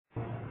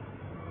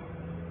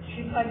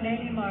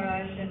Srimad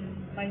Maharaj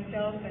and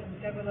myself and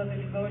several other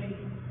devotees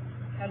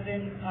have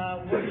been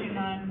working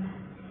on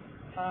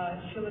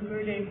Srila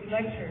Gurudev's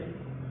lectures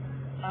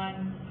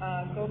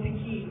on Gopi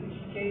Ki, which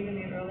he gave in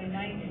the early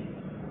 90s.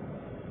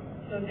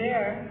 So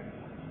there,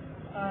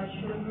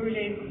 Srila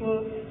Gurudev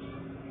quotes,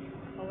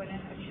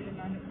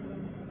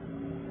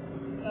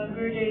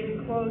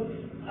 Gurudev quotes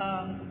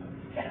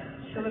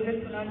Srila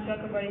Vishwanath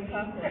Chakravarti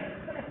Thakur,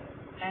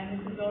 and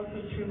this is also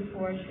true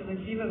for Srila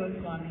Jiva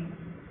Goswami,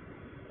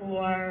 who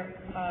are,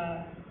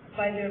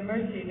 by their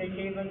mercy, they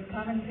gave us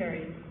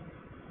commentaries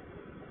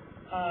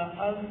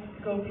of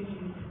Gopi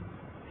Ki,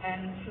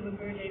 and Srila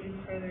Gurudev is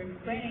further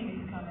explaining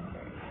these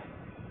commentaries.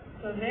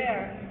 So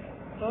there,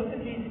 both of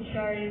these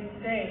acharyas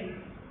say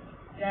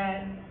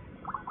that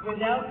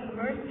without the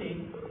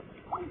mercy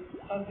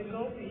of the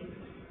gopis,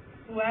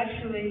 who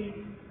actually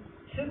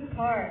took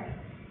part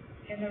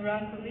in the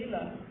Rasa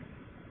Leela,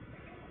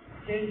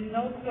 there's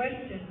no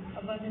question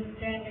of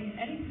understanding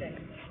anything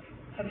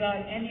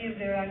about any of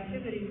their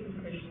activities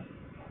with Krishna.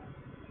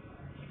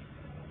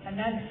 And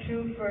that's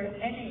true for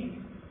any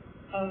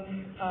of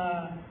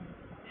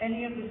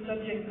the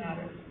subject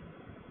matters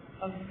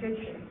of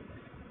Scripture.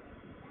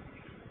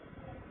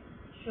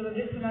 Srila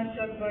Vishwanath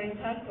Chakravarti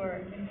Thakur,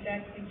 in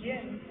fact,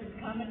 begins his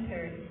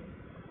commentary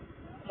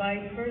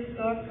by first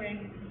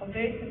offering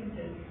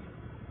obeisances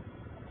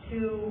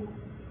to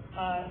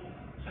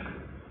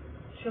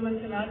Srila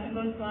Sanatana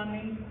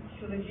Goswami,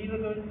 Srila Jiva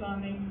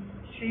Goswami,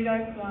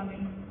 Sridhar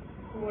Swami,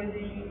 who were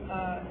the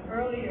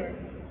earlier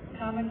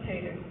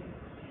commentators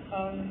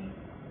of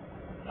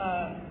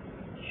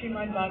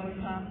Srimad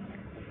Bhagavatam,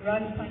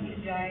 Raj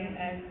Panchajai,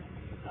 as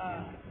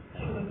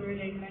Srila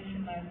Gurudev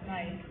mentioned last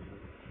night,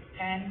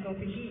 and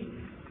Gopi Ki.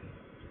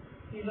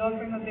 He's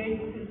offering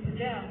obeisances to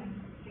them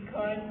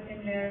because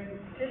in their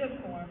siddha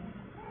form,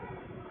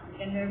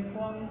 in their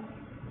form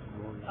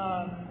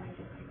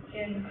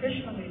in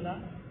Krishna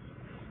Lila,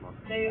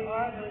 they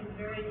are those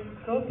very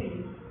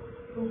gopis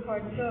who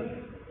partook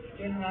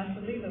in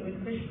Rasa Lila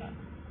with Krishna.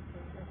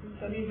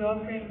 So he's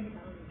offering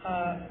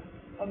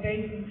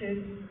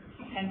obeisances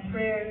and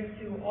prayers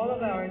to all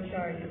of our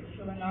acharyas,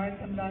 Srila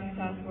Narottam Das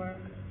Thakur,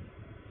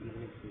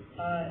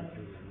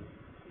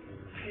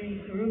 Sri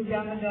Sarup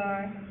Damodar,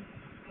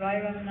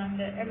 Rai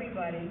Ramananda,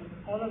 everybody,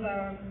 all of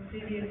our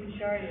previous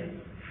acharyas,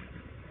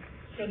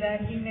 so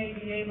that he may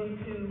be able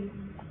to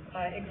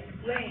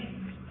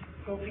explain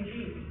Gopi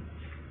Ki.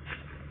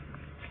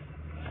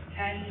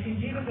 And Sri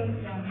Jiva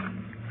Goswami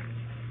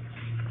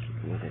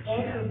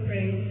also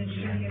prays in the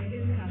beginning of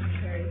his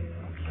commentary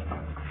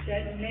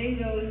that may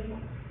those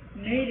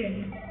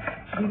maidens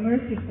be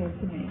merciful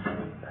to me,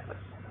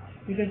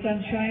 because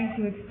I'm trying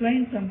to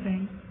explain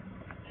something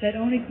that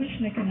only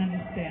Krishna can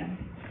understand.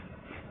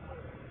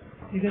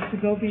 Because the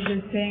gopis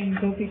are saying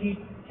Gopi Ki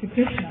to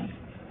Krishna,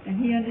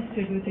 and he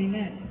understood what they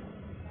meant.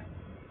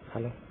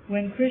 Hello.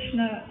 When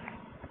Krishna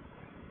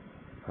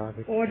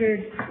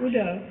ordered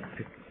Uddhav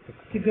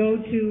to go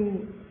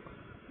to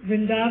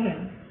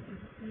Vrindavan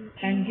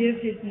and give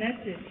his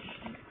message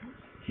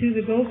to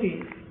the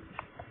gopis,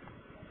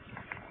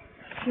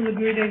 Srila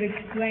Gurudev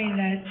explained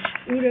that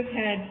Uddhav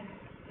had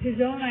his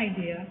own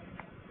idea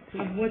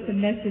of what the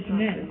message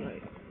meant.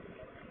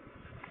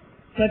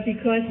 But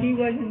because he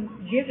wasn't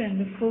given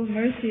the full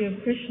mercy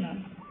of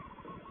Krishna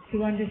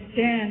to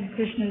understand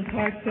Krishna's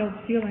heartfelt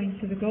feelings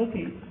to the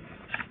gopis,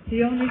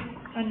 he only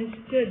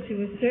understood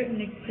to a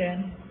certain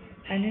extent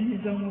and in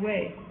his own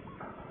way.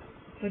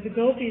 But the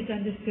gopis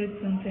understood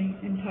something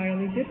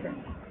entirely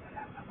different.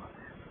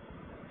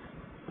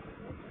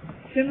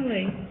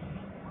 Similarly,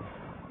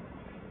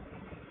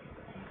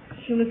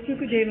 Srila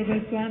Sukadeva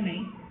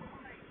Goswami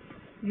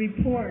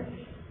reports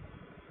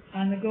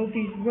on the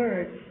gopis'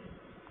 words,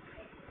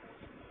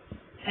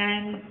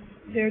 and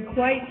they're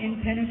quite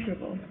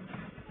impenetrable.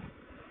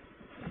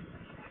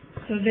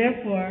 So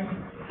therefore,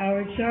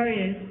 our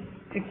acharyas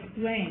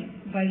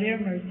explain, by their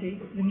mercy,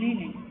 the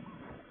meaning.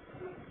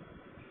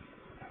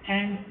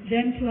 And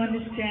then to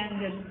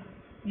understand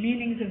the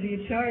meanings of the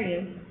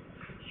acharyas,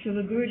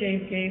 Srila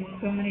Gurudev gave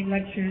so many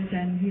lectures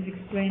and he's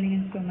explaining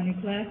in so many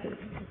classes.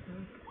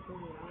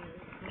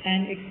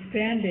 And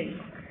expanding,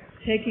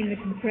 taking the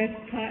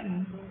compressed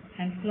cotton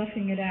and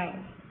fluffing it out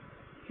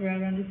for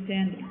our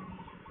understanding.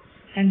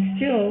 And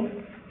still,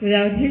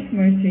 without his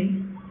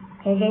mercy,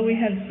 although we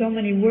have so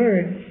many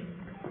words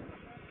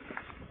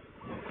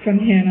from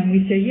him and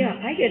we say, yeah,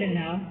 I get it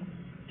now.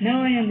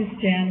 Now I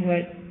understand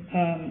what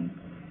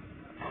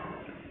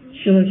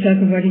Srila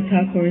Chakravarti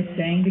Thakur is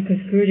saying, because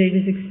Gurudev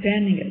is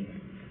expanding it.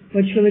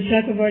 What Srila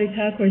Chakravarti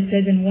Thakur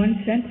said in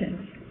one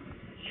sentence,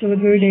 Srila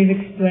Gurudev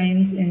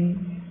explains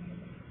in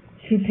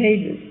 2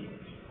 pages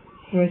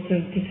worth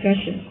of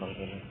discussion.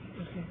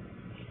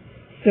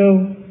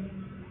 So,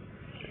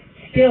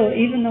 still,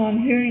 even though I'm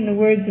hearing the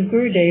words of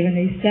Gurudev and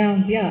they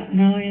sound, yeah,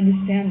 now I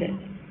understand it,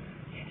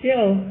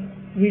 still,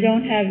 we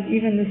don't have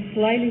even the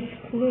slightest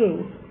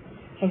clue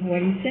of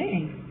what he's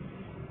saying.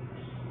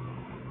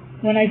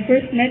 When I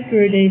first met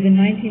Gurudev in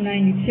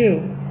 1992,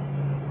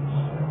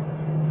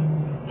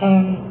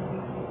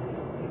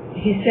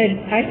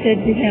 I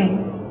said to him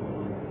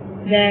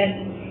that,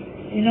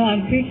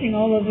 I'm preaching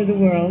all over the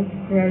world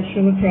for our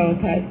Srila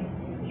Prabhupada,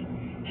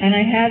 and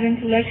I have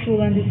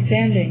intellectual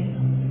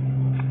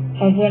understanding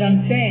of what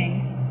I'm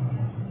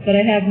saying, but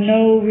I have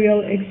no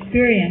real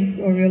experience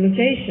or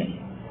realization.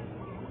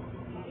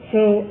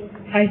 So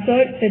I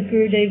thought that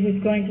Gurudev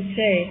was going to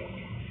say,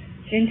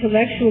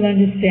 intellectual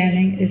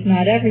understanding is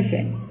not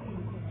everything,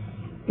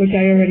 which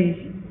I already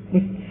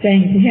was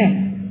saying to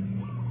him.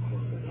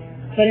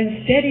 But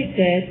instead he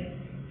said,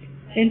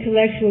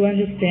 intellectual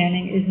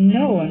understanding is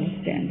no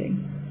understanding.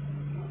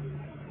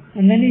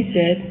 And then he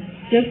said,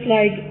 just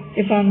like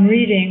if I'm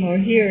reading or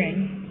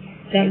hearing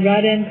that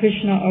Radha and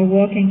Krishna are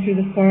walking through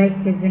the forest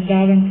of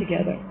Vrindavan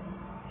together,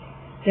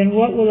 then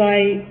what will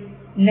I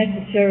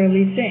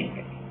necessarily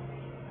think?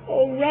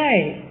 Oh,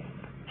 right,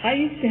 I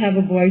used to have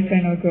a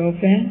boyfriend or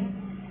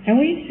girlfriend, and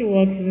we used to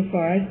walk through the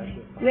forest.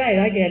 Right,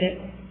 I get it.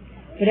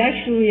 But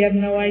actually we have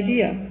no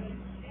idea.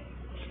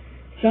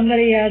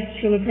 Somebody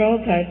asked Srila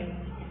Prabhupada,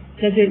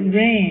 does it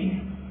rain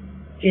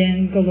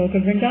in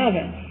Goloka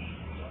Vrindavan?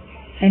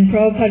 And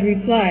Prabhupada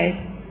replied,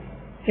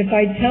 if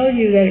I tell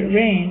you that it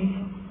rains,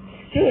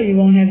 still you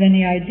won't have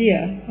any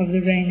idea of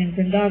the rain in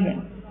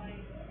Vrindavan.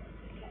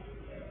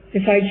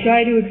 If I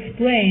try to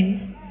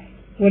explain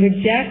what a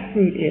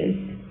jackfruit is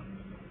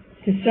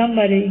to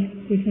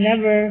somebody who's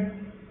never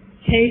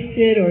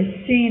tasted or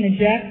seen a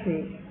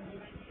jackfruit,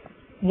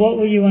 what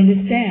will you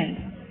understand?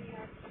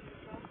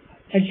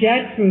 A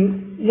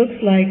jackfruit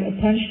looks like a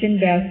punched-in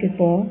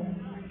basketball.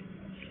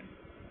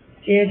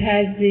 It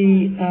has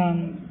the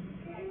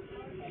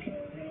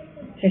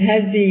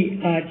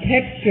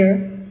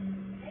texture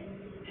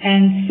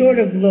and sort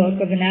of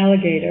look of an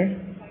alligator,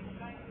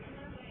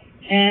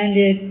 and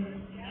it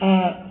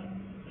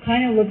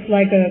kind of looks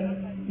like a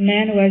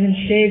man who hasn't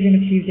shaved in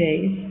a few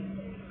days.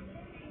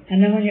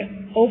 And then when you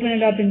open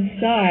it up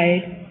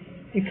inside,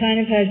 it kind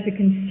of has the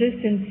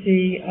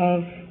consistency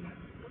of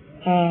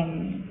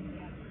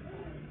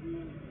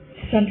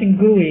something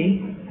gooey,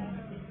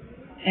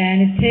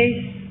 and it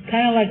tastes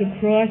kind of like a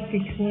cross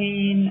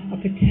between a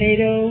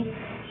potato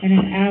and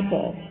an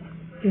apple.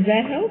 Does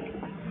that help?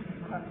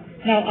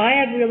 Now, I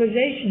have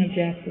realization of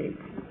jackfruit,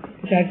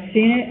 because I've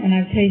seen it and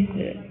I've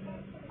tasted it.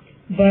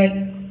 But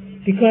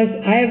because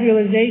I have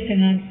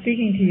realization and I'm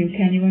speaking to you,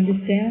 can you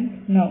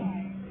understand? No.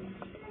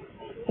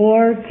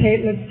 Or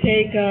let's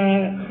take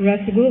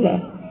rasagula.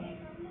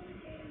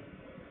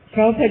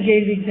 Prabhupada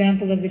gave the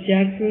example of the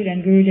jackfruit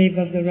and Gurudev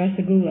of the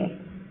rasagula.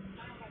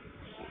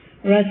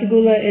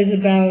 Rasagula is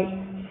about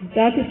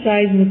the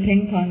size of a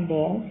ping pong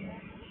ball,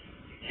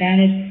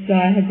 and it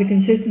has the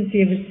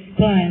consistency of a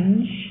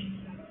sponge.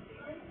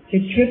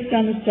 It trips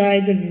on the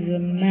sides of the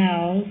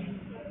mouth,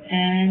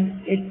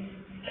 and it's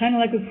kind of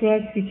like a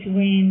cross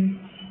between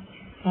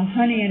a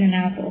honey and an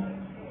apple.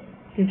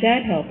 Does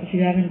that help if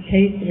you haven't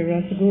tasted a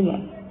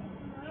rasagula?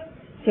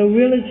 So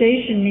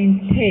realization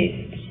means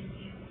taste.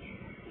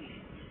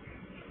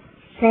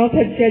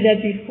 Prabhupada said that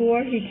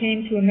before he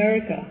came to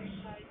America,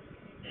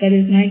 that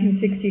is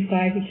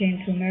 1965 he came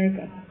to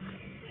America,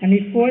 and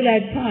before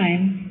that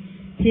time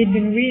he had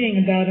been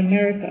reading about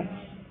America.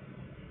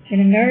 In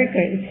America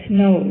it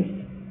snows,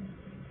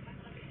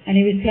 and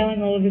he was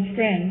telling all of his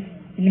friends,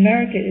 in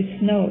America it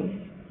snows.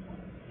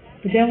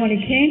 But then when he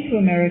came to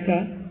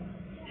America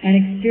and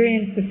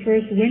experienced the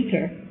first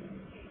winter,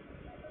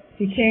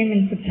 he came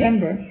in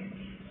September,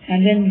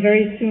 and then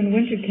very soon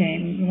winter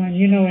came, when,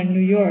 in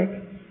New York,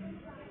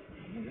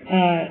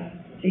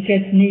 it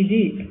gets knee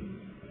deep.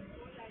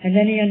 And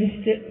then he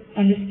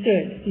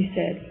understood, he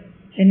said,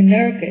 in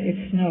America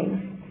it snows.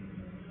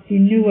 He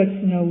knew what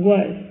snow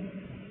was,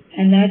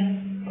 and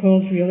that's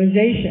called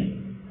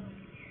realization.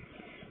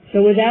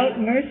 So without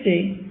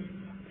mercy,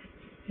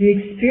 the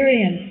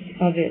experience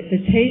of it,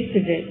 the taste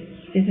of it,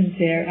 isn't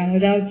there, and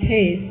without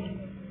taste,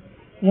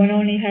 one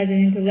only has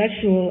an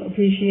intellectual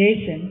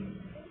appreciation,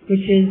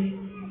 which is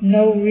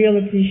no real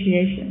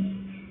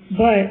appreciation.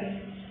 But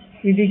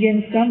we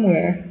begin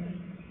somewhere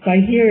by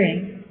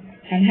hearing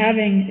and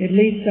having at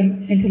least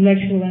some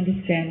intellectual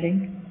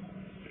understanding,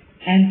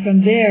 and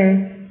from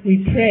there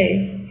we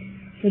pray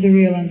for the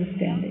real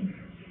understanding.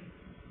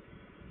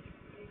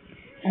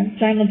 And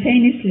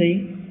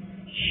simultaneously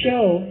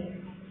show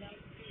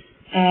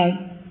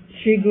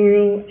Sri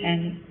Guru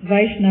and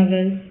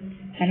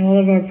Vaishnavas and all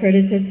of our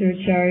predecessor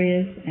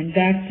acharyas, and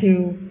back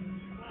to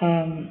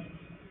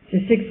the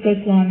six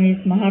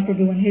Goswamis,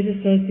 Mahaprabhu and his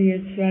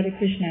associates, Radha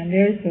Krishna and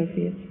their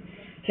associates,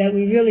 that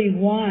we really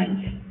want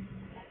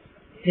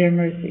their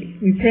mercy.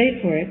 We pray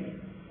for it,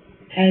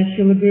 as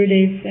Srila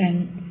Gurudev,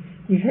 and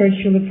we've heard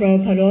Srila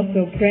Prabhupada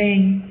also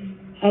praying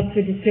up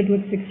the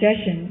disciplic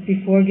succession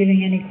before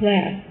giving any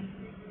class,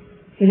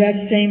 for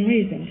that same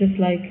reason, just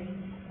like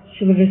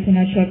Srila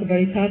Vishwanath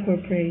Chakrabarti Thakur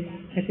prays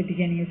at the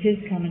beginning of his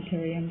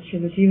commentary on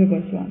Srila Jiva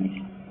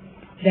Goswami.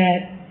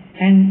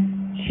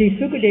 And Sri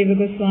Sukadeva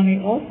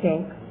Goswami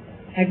also,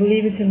 I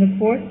believe it's in the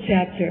 4th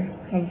chapter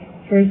of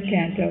 1st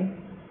canto,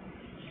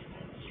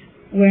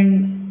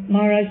 when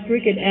Maharaj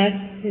Parikshit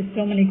asked his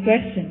so many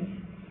questions,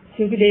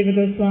 Sukadeva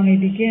Goswami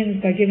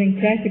begins by giving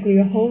practically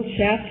a whole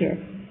chapter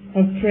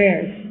of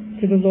prayers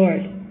to the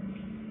Lord.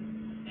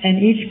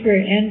 And each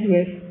prayer ends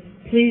with,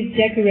 please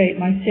decorate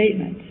my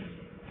statements.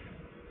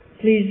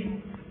 Please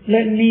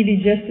let me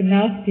be just a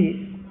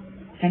mouthpiece,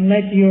 and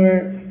let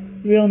your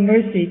real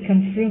mercy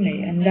come through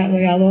me, and that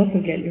way I'll also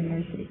get your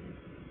mercy.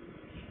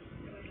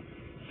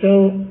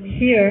 So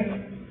here,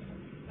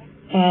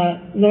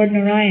 Lord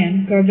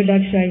Narayan,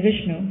 Garbhodakshaya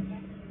Vishnu,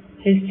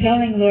 is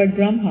telling Lord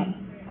Brahma,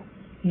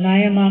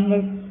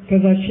 Nayamanga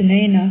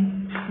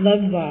Pravachanena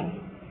Ladva.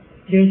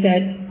 There's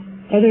that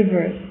other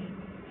verse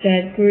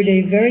that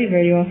Gurudev very,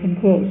 very often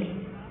quotes,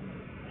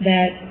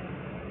 that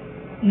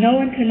no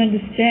one can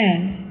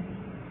understand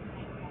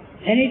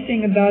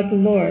anything about the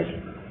Lord,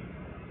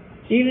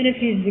 even if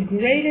he's the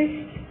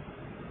greatest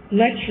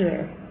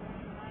lecturer.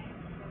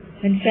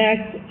 In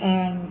fact,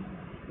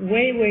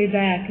 way, way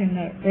back in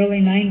the early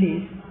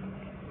 90s,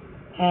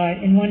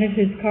 in one of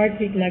his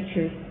Kartik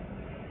lectures,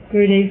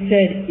 Gurudev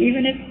said,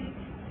 even if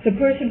the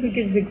person who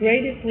gives the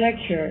greatest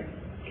lecture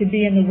could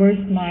be in the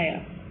worst Maya.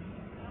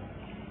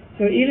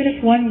 So even if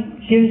one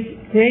gives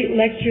great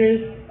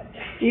lectures,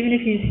 even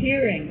if he's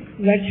hearing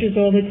lectures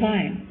all the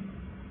time,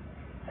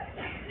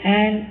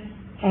 and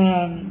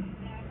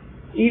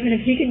even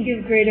if he can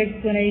give great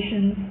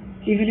explanations,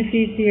 even if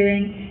he's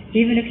hearing,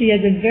 even if he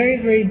has a very,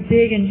 very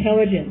big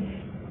intelligence,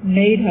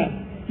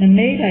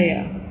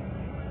 Namedhaya,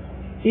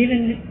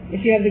 even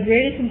if you have the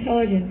greatest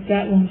intelligence,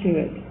 that won't do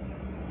it.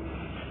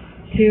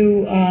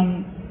 To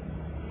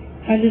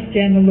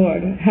understand the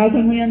Lord. How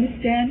can we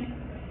understand?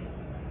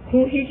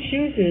 Who he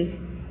chooses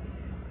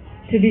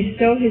to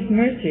bestow his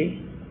mercy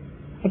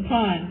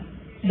upon,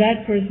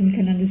 that person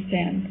can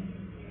understand.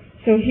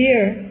 So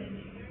here,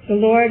 the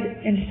Lord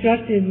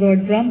instructed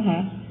Lord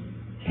Brahma,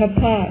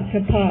 tapa,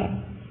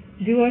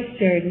 do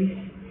austerities.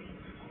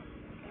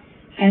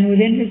 And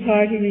within his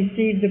heart he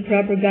received the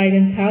proper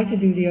guidance how to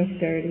do the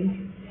austerities.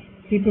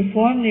 He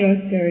performed the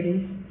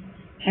austerities,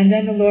 and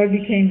then the Lord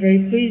became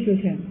very pleased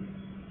with him.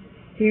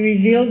 He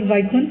revealed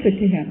Vaikuntha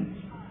to him.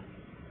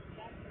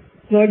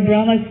 Lord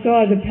Brahma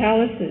saw the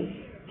palaces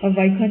of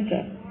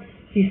Vaikuntha.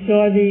 He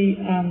saw the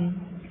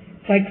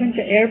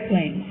Vaikuntha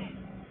airplanes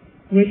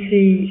with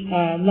the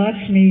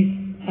Lakshmis,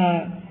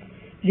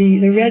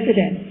 the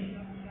residents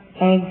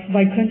of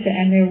Vaikuntha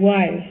and their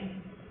wives.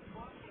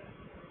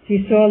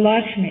 He saw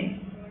Lakshmi.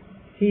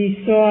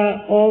 He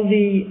saw all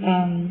the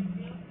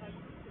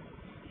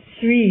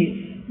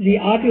Sris, the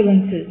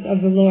opulences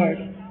of the Lord,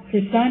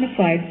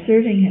 personified,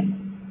 serving him.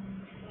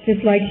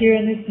 Just like here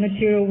in this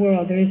material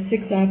world, there are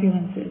 6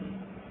 opulences: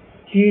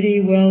 beauty,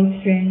 wealth,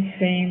 strength,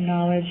 fame,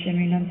 knowledge, and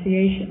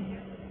renunciation.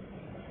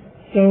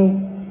 So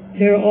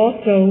there are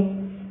also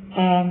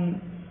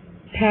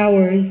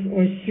powers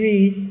or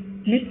Sris,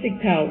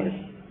 mystic powers.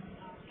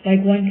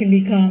 Like one can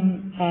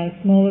become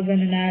smaller than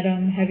an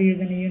atom, heavier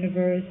than the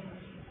universe.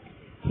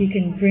 He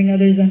can bring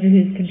others under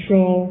his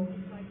control.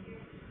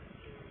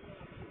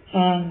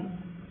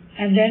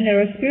 And then there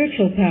are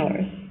spiritual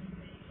powers.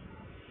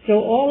 So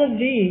all of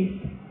these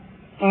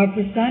are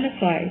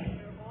personified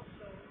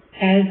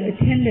as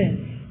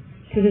attendants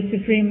to the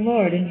Supreme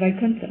Lord in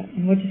Vaikuntha,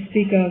 and what to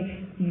speak of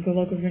in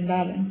Goloka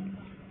Vrindavan.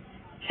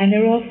 And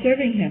they're all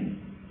serving him,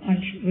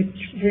 with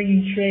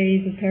bringing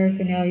trays of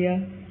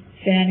paraphernalia,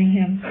 fanning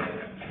him.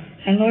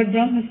 And Lord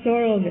Brahma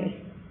saw all this,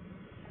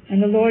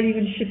 and the Lord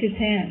even shook his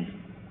hand.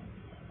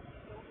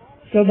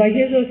 So by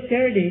his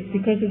austerities,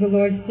 because of the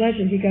Lord's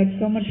pleasure, he got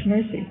so much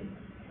mercy.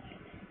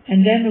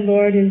 And then the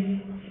Lord is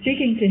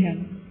speaking to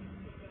him,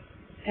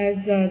 as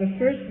the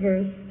first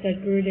verse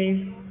that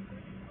Gurudev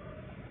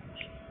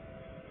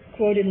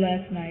quoted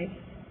last night.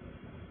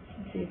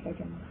 Let's see if I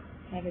can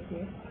have it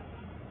here.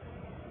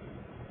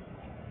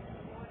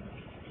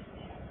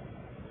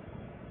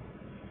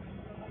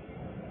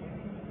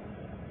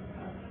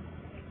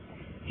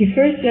 He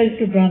first says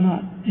to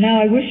Brahma,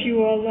 now I wish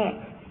you all luck,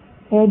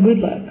 all good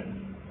luck.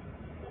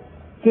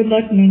 Good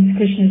luck means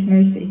Krishna's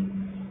mercy.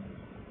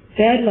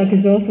 Bad luck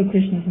is also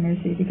Krishna's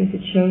mercy, because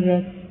it shows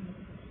us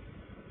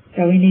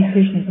that we need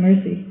Krishna's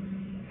mercy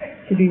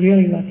to be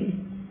really lucky.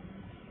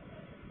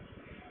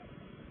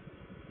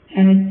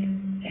 And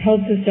it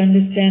helps us to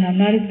understand I'm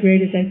not as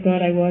great as I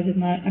thought I was,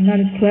 I'm not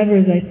as clever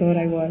as I thought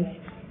I was,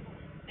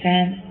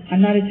 and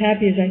I'm not as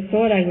happy as I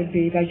thought I would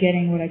be by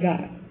getting what I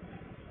got.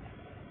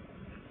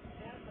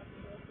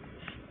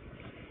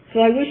 So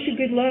I wish you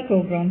good luck,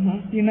 O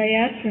Brahma. You may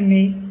ask from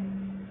me,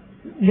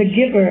 the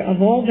giver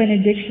of all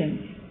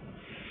benedictions,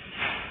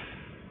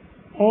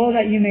 all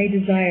that you may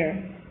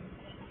desire.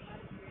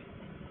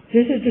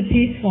 This is the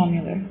peace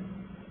formula,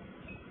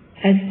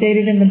 as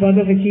stated in the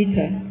Bhagavad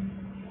Gita.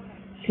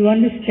 To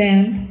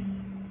understand,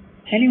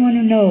 anyone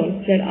who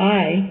knows that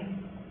I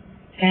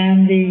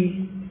am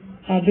the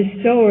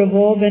bestower of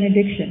all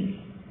benedictions,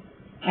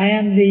 I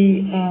am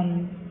the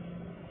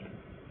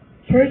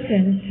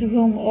person to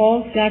whom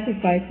all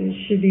sacrifices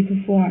should be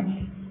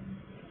performed.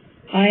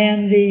 I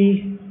am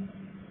the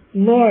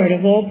Lord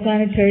of all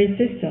planetary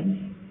systems,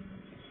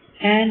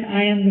 and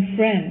I am the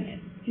friend,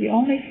 the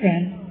only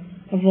friend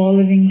of all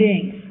living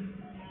beings.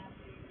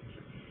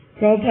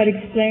 Prabhupada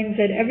explains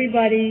that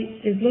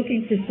everybody is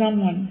looking for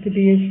someone to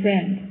be his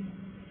friend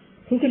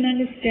who can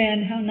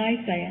understand how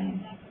nice I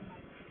am.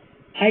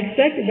 I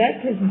expected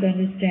that person to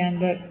understand,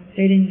 but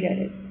they didn't get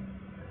it.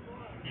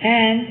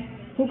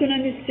 And who can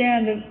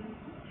understand the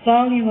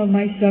volume of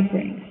my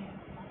sufferings.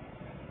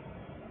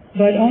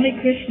 But only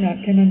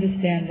Krishna can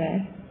understand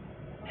that,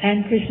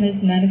 and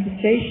Krishna's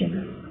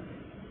manifestation,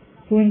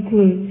 who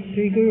includes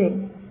Sri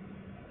Guru.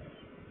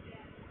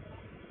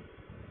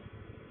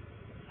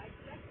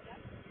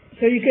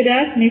 So you could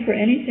ask me for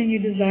anything you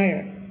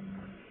desire.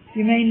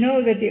 You may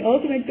know that the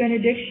ultimate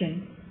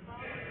benediction,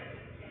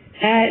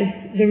 as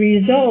the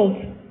result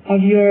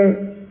of your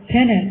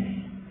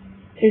penance,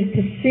 is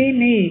to see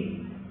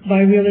me by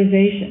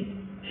realization.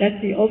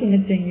 That's the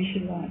ultimate thing you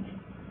should want.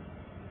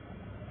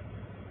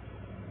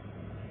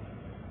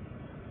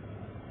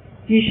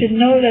 You should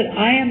know that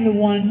I am the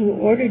one who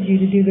ordered you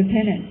to do the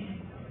penance.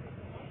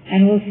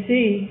 And we'll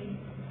see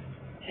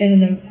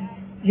in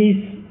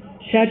these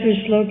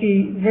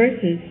Chaturshloki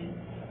verses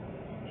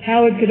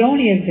how it could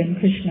only have been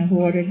Krishna who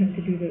ordered him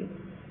to do the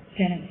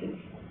penances.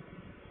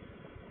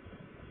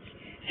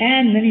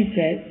 And then he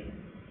says,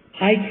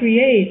 I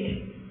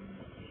create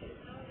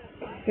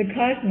the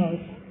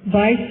cosmos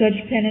by such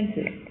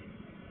penances.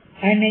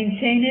 I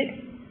maintain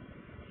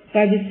it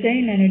by the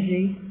same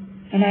energy,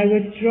 and I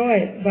withdraw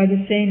it by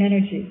the same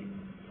energy.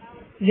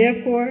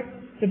 Therefore,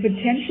 the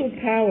potential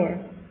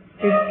power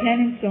is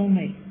penance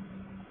only.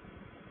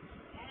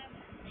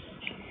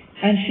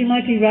 And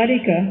Srimati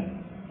Radhika,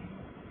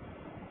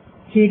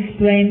 he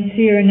explains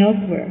here and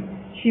elsewhere,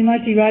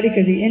 Srimati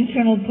Radhika, the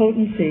internal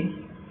potency,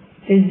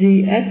 is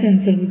the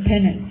essence of the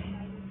penance.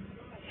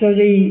 So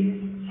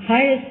the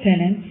highest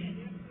penance,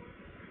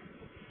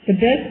 the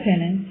best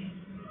penance,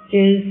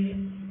 is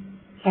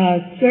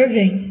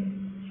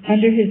serving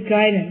under his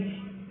guidance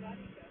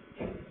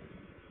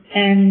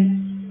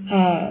and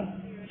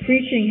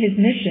preaching his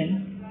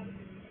mission,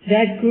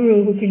 that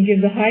Guru who can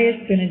give the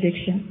highest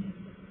benediction,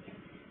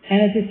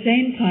 and at the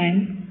same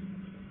time,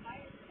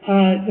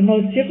 the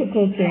most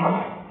difficult thing,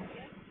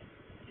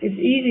 it's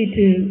easy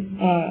to,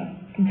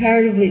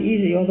 comparatively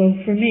easy, although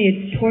for me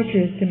it's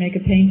torturous to make a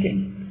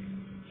painting.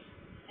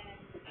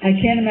 I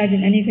can't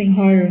imagine anything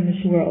harder in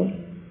this world.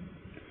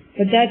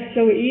 But that's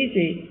so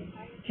easy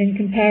in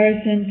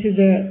comparison to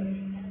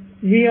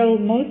the real,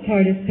 most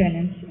hardest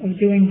penance of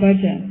doing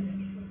bhajan,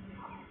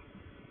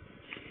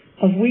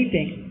 of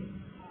weeping,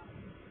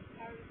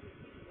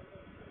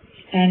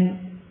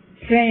 and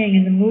praying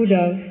in the mood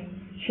of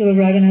Srila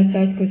Raghunath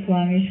Das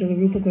Goswami, Srila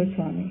Rupa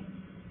Goswami.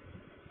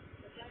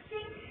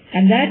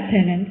 And that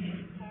penance,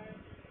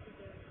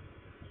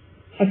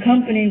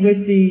 accompanied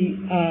with the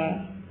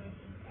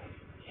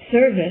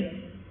service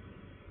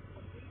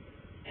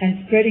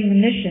and spreading the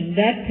mission,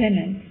 that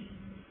penance,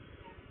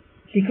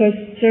 because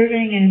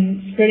serving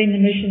and spreading the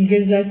mission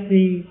gives us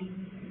the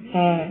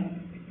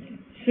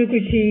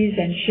sukritis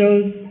and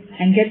shows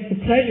and gets the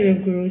pleasure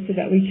of Guru so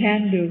that we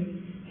can do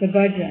the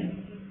bhajan.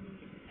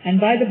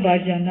 And by the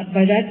bhajan,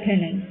 by that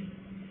penance,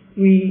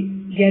 we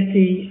get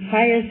the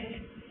highest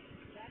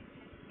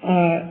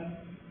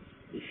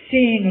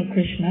seeing of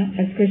Krishna.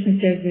 As Krishna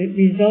says, the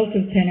result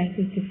of penance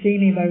is to see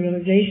me by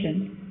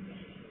realization.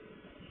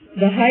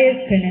 The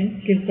highest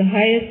penance gives the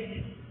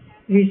highest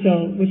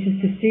result, which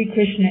is to see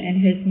Krishna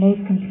in his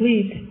most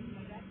complete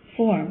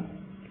form,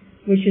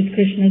 which is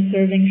Krishna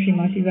serving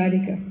Srimati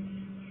Radhika.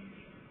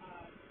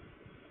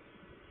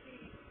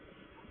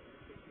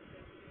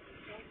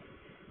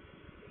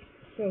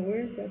 So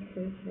where's that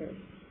first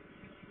verse?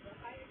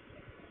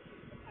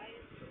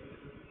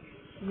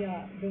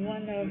 Yeah, the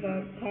one of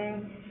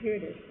Param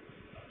Spiritus.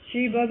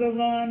 Shri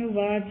Bhagavan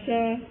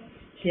Vacha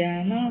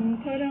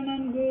Jnanam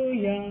Paramam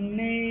Guyam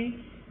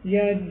Me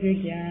Yad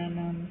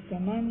Vijnanam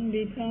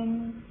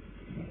Samanditam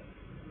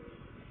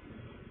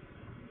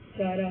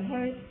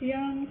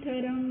Sarahasyam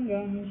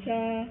Tarangam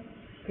Cha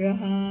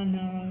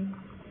Grahana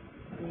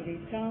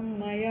Puritam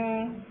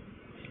Maya.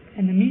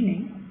 And the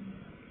meaning,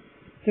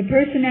 the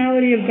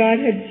personality of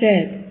Godhead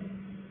said,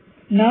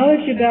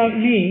 knowledge about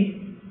me,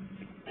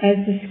 as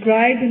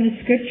described in the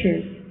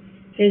scriptures,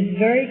 is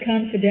very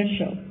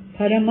confidential,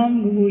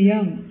 paramam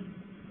guhyam,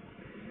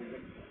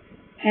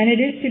 and it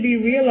is to be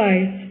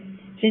realized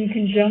in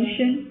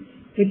conjunction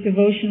with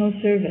devotional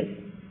service.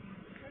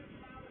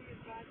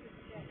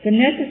 The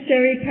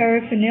necessary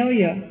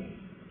paraphernalia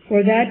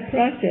for that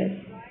process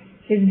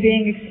is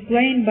being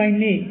explained by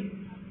me,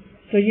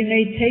 so you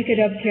may take it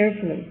up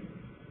carefully.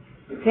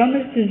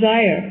 Brahma's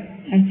desire,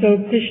 and so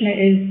Krishna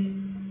is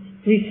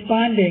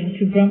responding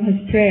to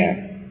Brahma's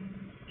prayer,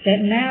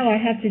 that now I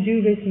have to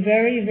do this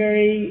very,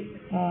 very,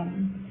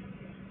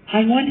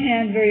 on one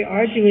hand, very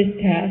arduous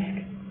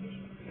task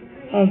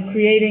of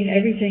creating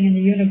everything in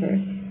the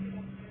universe.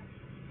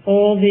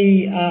 All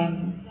the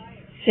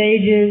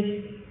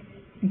sages,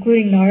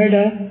 including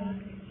Narada,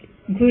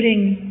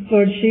 including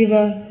Lord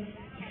Shiva,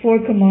 4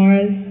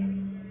 Kumaras,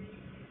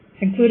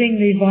 including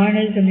the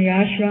Varnas and the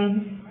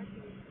Ashrams,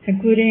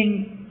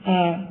 including,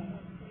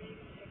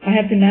 I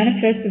have to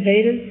manifest the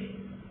Vedas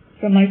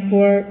from my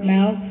 4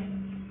 mouths.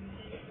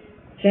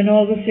 then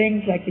all the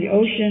things like the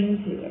oceans,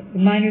 the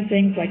minor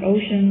things like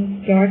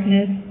oceans,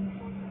 darkness,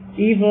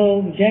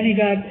 evil,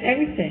 demigods,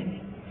 everything.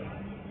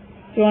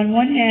 So on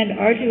one hand,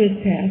 arduous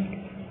task,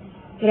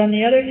 but on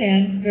the other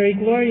hand, very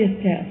glorious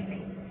task,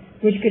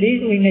 which could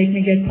easily make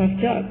me get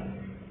puffed up,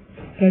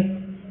 because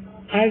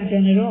I've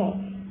done it all.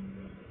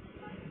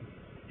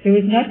 There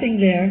was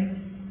nothing there,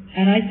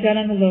 and I sat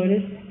on the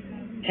lotus,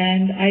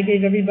 and I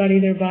gave everybody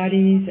their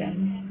bodies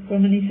and so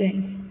many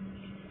things.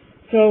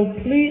 So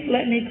please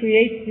let me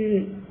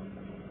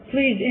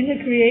please in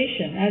the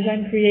creation, as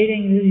I'm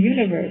creating the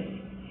universe,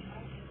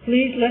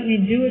 please let me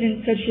do it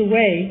in such a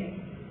way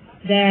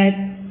that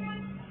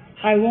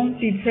I won't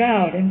be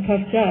proud and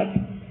puffed up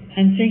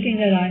and thinking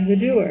that I'm the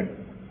doer.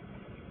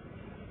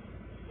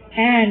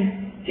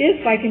 And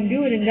if I can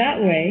do it in that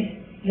way,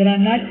 that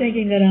I'm not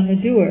thinking that I'm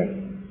the doer,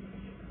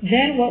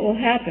 then what will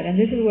happen, and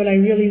this is what I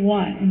really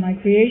want in my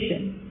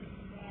creation,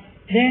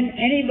 then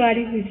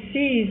anybody who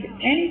sees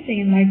anything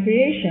in my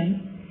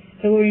creation,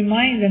 it will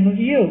remind them of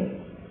you.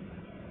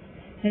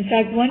 In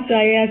fact, once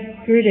I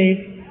asked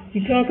Gurudev,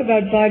 you talk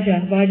about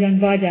bhajan, bhajan,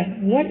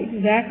 bhajan. What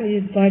exactly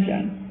is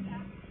bhajan?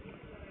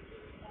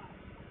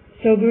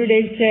 So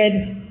Gurudev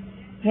said,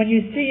 when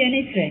you see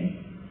anything,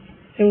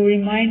 it will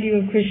remind you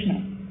of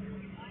Krishna.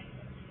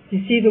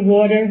 You see the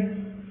water,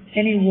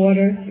 any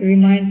water, it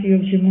reminds you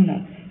of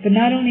Jamuna. But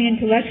not only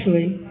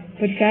intellectually,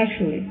 but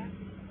factually.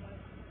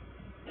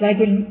 Like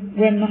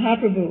when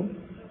Mahaprabhu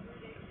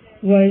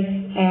was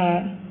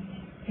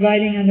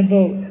riding on the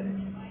boat,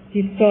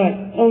 he thought,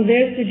 oh,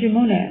 there's the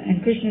Jamuna,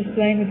 and Krishna's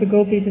playing with the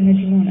gopis in the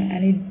Jamuna,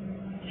 and he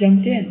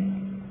jumped in.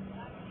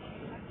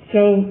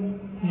 So,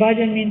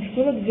 bhajan means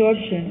full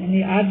absorption in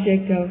the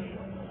object of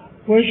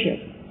worship,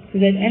 so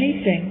that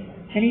anything,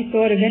 any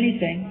thought of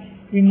anything,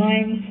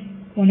 reminds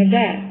one of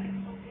that.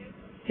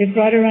 If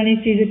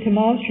Radharani sees a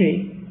tamal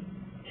tree,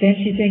 then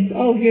she thinks,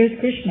 oh, here's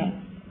Krishna,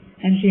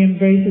 and she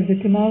embraces the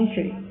tamal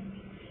tree.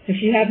 If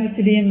she happens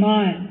to be in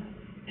Man,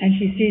 and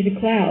she sees a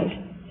cloud,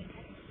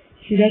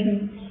 she's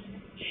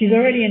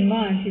already in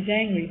Man, she's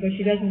angry, but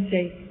she doesn't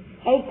say,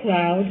 oh,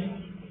 cloud.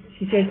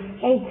 She says,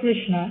 oh,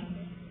 Krishna,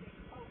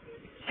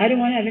 I don't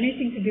want to have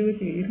anything to do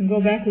with you. You can go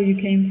back where you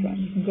came from.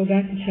 You can go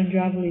back to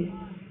Chandravali's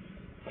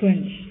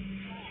Kunj.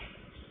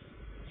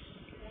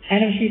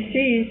 And if she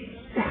sees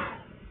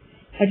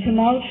a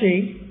tamal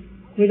tree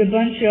with a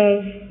bunch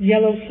of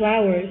yellow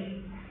flowers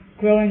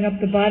growing up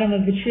the bottom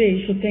of the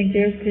tree, she'll think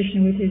there's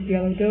Krishna with his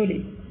yellow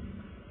dhoti.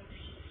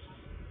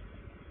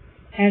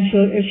 And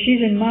if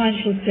she's in Man,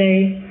 she'll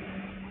say,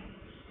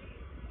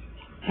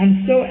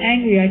 I'm so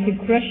angry I could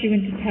crush you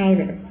into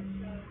powder.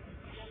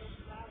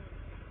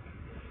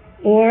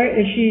 Or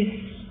if she's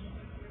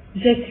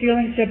just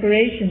feeling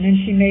separation,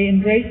 then she may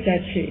embrace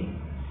that tree.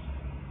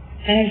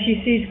 And if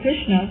she sees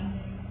Krishna,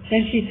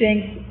 then she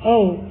thinks,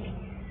 oh,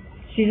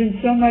 she's in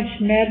so much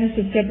madness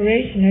of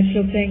separation that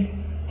she'll think,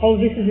 oh,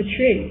 this is a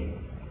tree.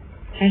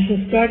 And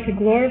she'll start to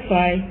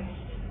glorify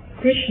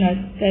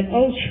Krishna, that,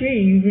 oh,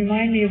 tree, you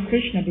remind me of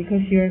Krishna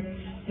because you're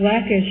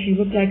blackish, you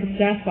look like a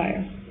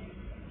sapphire.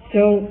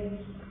 So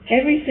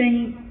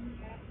everything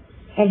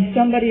of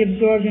somebody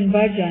absorbed in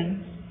bhajan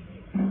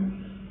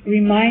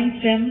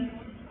reminds them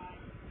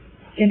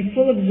in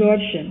full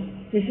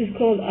absorption. This is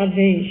called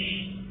avesh.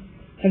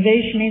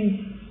 Avesh means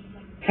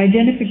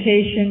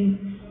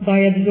identification by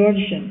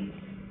absorption.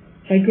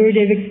 Like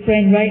Gurudev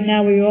explained, right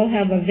now we all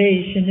have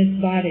avesh in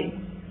this body.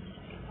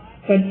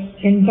 But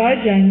in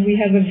bhajan we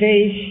have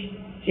avesh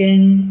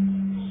in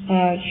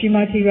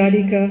Srimati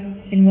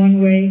Radhika in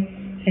one way,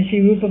 and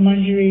Sri Rupa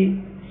Manjari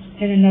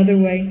in another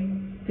way.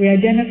 We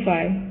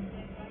identify,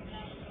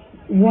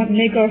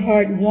 make our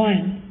heart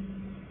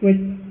one with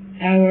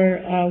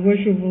our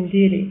worshipful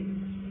deity.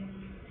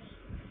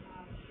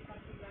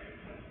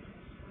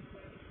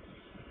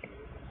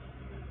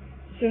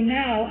 So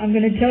now I'm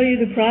going to tell you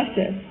the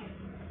process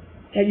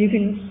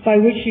by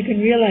which you can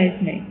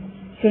realize me.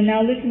 So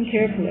now listen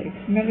carefully.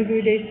 Remember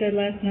Gurudev said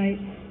last night,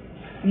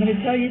 I'm going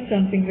to tell you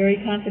something very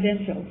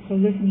confidential, so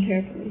listen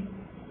carefully.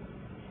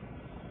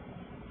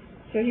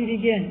 So he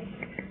begins.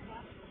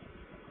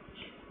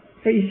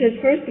 So he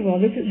says, first of all,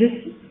 this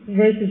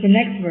verse is the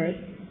next verse,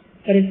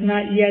 but it's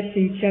not yet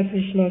the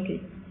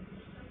Chaturshloki.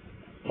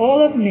 All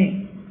of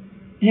me,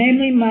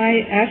 namely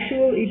my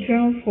actual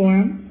eternal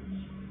form,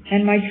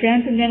 and my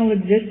transcendental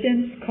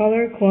existence,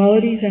 color,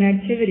 qualities, and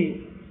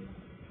activities,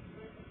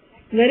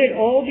 let it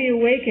all be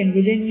awakened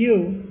within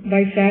you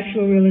by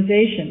factual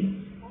realization,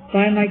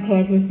 by my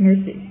causeless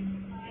mercy.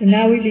 So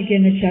now we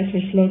begin the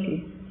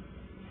Chaturshloki.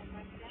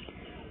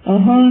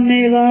 Aham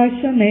eva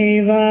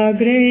sameva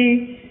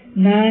agre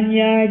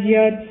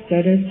nanyadyat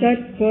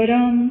sarasat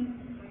param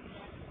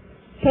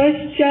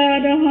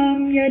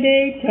paschadaham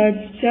yade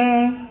tatscha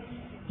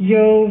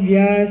yo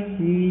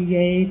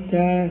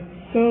vyasiyeta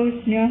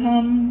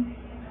sosnyaham.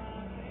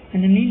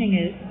 And the meaning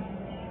is,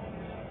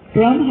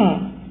 Brahma,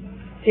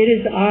 it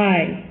is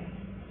I,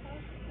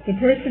 the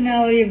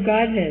personality of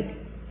Godhead,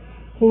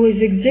 who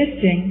is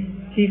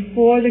existing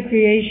before the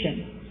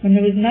creation, when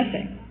there was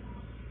nothing.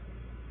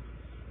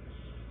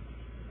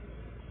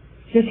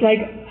 Just like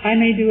I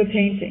may do a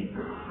painting,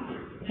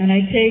 and I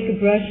take a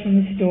brush from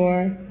the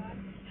store,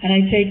 and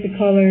I take the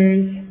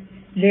colors,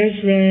 there's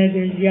red,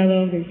 there's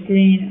yellow, there's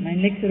green, and I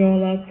mix it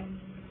all up,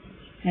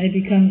 and it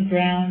becomes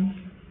brown.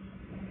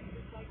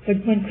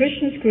 But when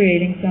Krishna's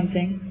creating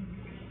something,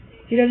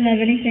 he doesn't have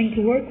anything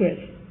to work with.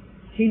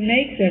 He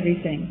makes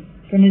everything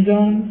from his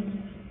own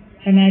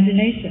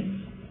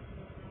imagination.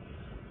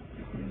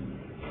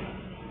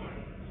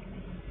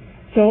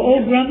 So,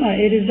 O Brahma,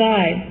 it is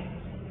I,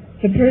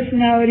 the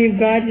personality of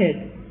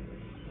Godhead,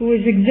 who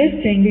is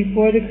existing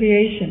before the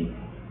creation,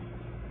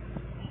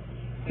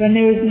 when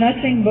there was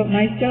nothing but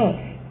myself.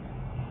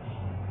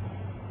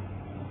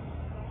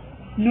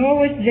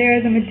 Nor was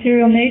there the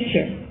material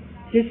nature.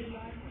 This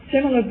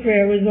similar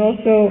prayer was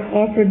also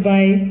offered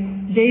by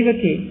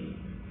Devaki.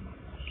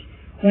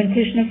 When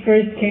Krishna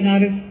first came out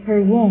of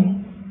her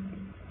womb,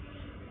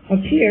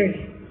 appeared,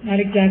 not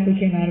exactly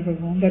came out of her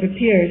womb, but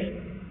appeared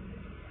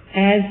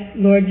as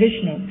Lord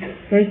Vishnu.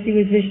 First he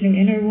was Vishnu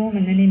in her womb,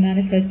 and then he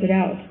manifested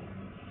out.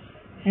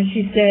 And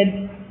she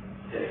said,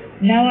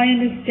 now I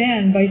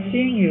understand by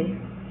seeing you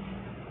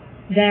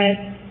that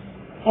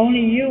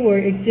only you were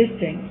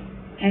existing,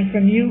 and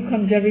from you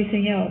comes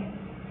everything else.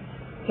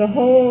 The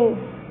whole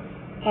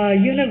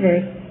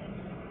universe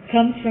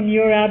comes from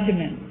your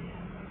abdomen.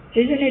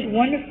 Isn't it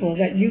wonderful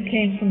that you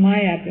came from my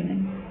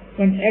abdomen,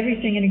 when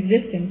everything in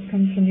existence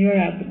comes from your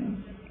abdomen?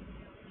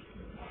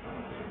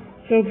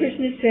 So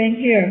Krishna is saying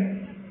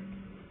here,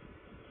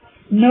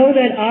 know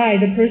that I,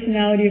 the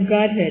personality of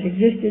Godhead,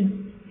 existed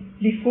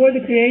before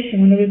the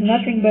creation when there was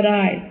nothing but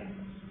I.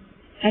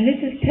 And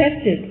this is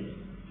tested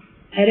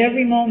at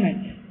every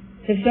moment.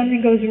 If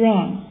something goes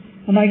wrong,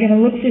 am I going to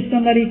look for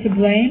somebody to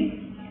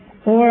blame,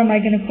 or am I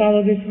going to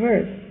follow this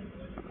verse?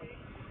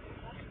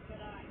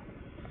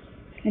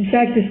 In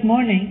fact, this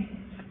morning,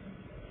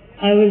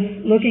 I was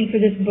looking for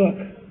this book,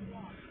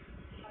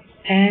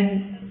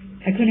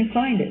 and I couldn't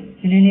find it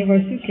in any of our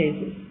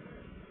suitcases.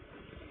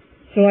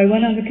 So I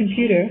went on the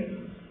computer,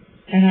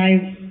 and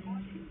I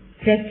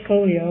pressed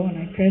folio, and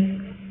I pressed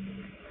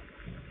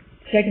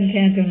 2nd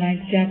canto,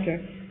 9th chapter,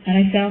 and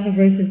I found the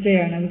verses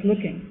there, and I was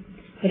looking.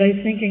 But I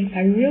was thinking,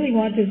 I really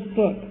want this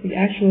book, the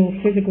actual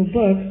physical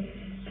book,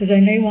 because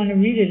I may want to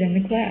read it in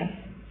the class.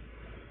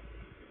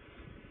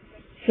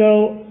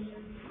 So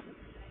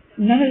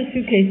none of the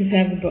suitcases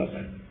have the book.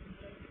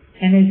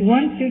 And there's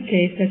one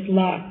suitcase that's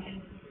locked,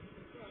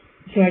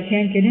 so I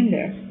can't get in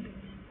there.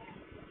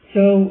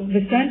 So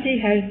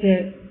Vasanti has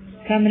the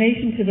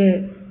combination to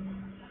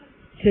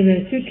the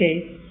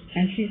suitcase,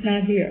 and she's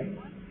not here.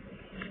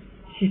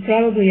 She's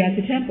probably at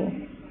the temple.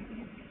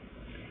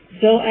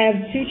 So I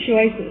have two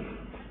choices.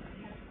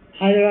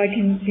 Either I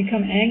can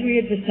become angry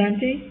at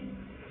Vasanti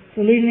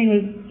for leaving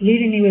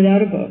me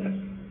without a book,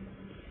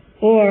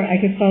 or I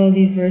could follow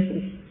these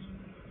verses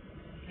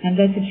and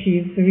thus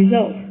achieve the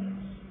result.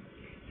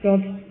 So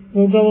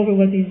we'll go over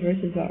what these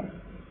verses are.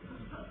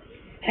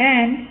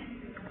 And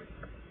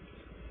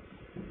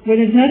where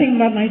there's nothing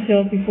about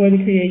myself before the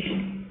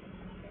creation,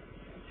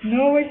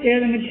 nor was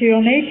there the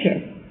material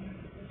nature,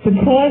 the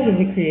cause of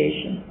the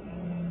creation.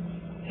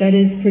 That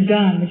is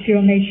pradhan,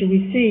 material nature.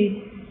 We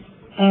see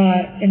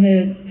in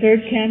the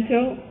 3rd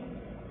canto,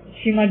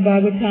 Srimad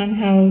Bhagavatam,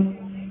 how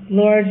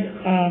Lord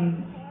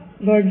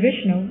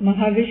Vishnu,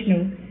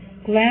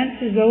 Mahavishnu,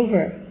 glances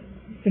over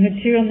the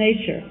material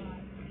nature.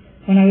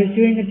 When I was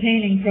doing the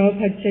painting,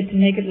 Prabhupada said to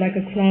make it like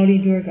a cloudy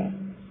Durga.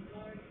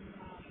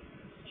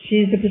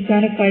 She is the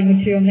personified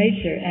material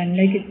nature, and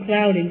make it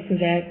cloudy so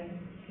that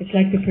it's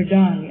like the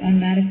pradhan, the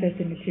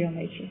unmanifested material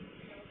nature.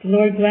 The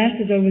Lord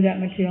glances over that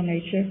material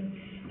nature,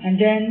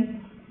 and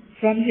then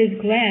from his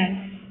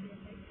glance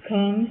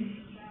comes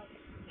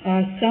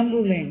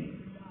Sambhuling,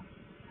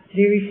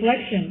 the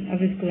reflection of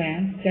his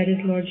glance, that is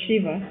Lord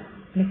Shiva,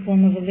 in the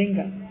form of a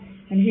linga.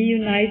 And he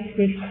unites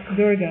with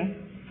Durga,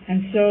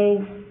 and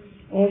so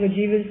all the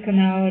jivas come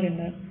out, and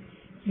the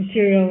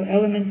material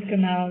elements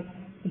come out,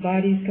 the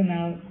bodies come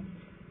out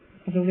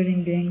of the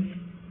living beings.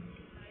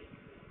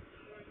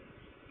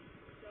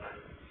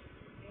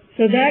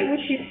 So that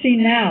which you see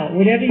now,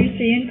 whatever you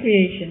see in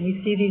creation,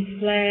 we see these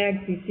flags,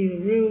 we see the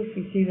roof,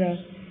 we see the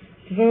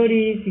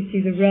devotees, we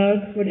see the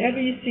rugs, whatever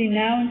you see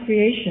now in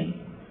creation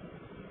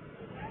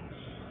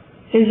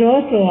is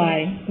also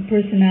I, the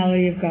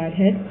personality of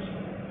Godhead.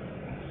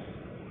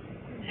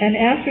 And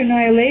after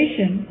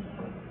annihilation,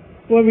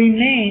 what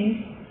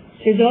remains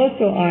is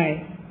also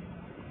I,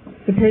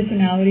 the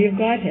personality of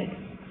Godhead.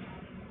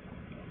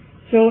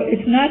 So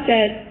it's not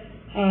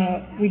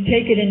that we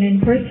take it in an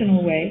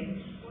impersonal way,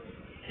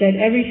 that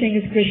everything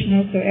is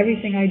Krishna, so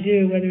everything I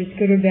do, whether it's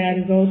good or bad,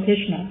 is all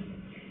Krishna.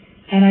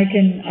 And I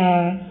can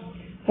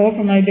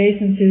offer my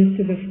obeisances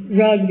to the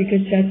rug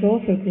because that's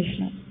also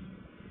Krishna.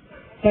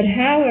 But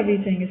how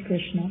everything is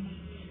Krishna,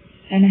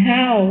 and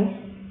how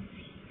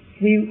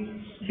we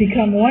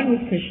become one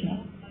with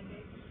Krishna,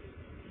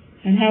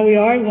 and how we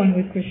are one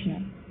with Krishna,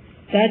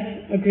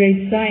 that's a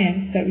great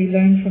science that we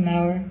learn from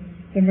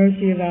the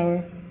mercy of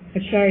our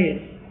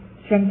acharyas,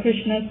 from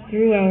Krishna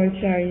through our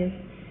acharyas,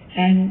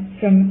 and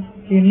from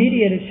the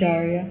immediate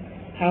acharya,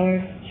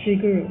 our Sri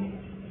Guru.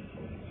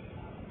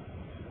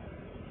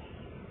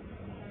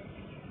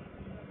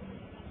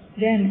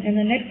 Then, in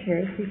the next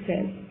verse, he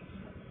says,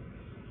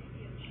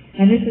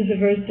 and this is the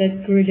verse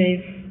that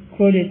Gurudev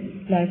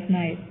quoted last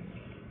night,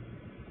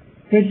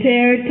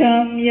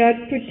 Pratirtam yat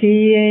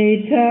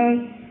pratiyeta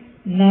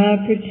na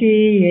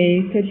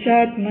pratiyeta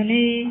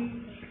chatmani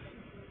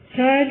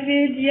tad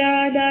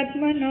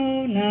vidyadatmano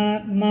na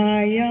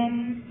mayam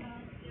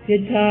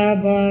yata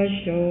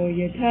vasho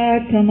yata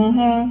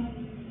tamaha.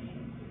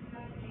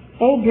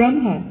 O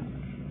Brahma,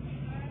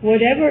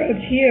 whatever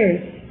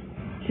appears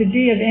to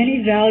be of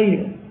any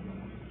value,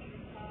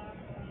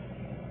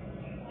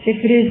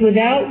 if it is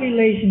without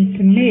relation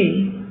to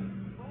me,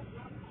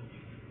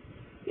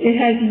 it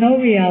has no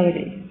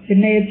reality. It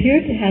may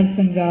appear to have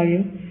some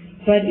value,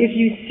 but if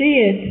you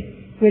see it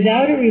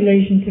without a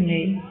relation to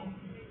me,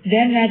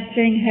 then that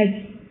thing has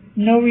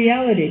no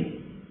reality.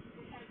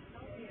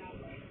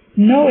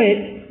 Know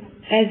it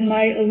as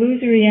my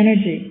illusory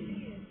energy,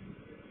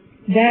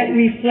 that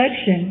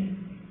reflection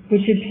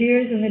which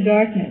appears in the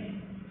darkness.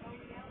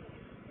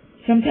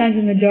 Sometimes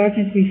in the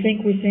darkness we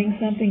think we're seeing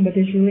something, but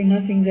there's really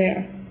nothing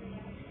there.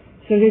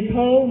 So this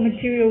whole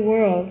material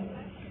world,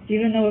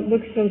 even though it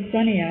looks so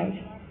sunny out,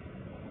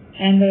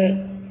 and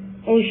the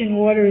ocean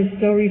water is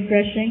so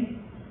refreshing,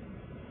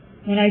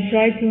 when I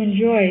try to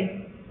enjoy,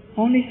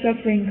 only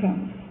suffering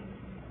comes.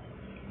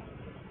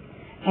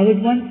 I was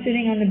once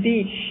sitting on the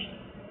beach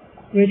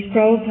with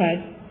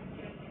Prabhupada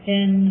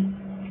in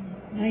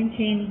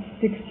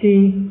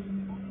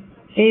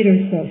 1968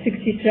 or so,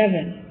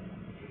 67,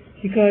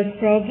 because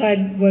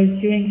Prabhupada was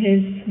doing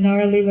his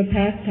Naralila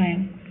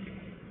pastime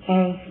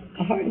of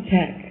a heart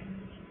attack.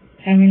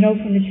 And we know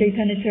from the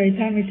Chaitanya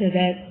Charitamrita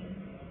that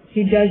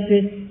he does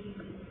this,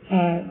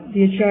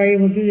 the Acharya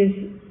will do this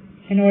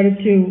in order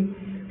to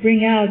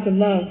bring out the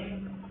love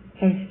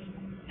of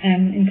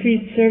and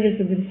increased service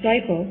of the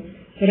disciple,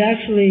 but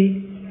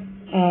actually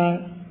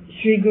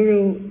Sri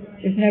Guru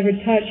is never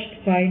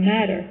touched by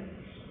matter,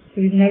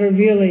 so he never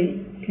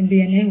really can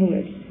be an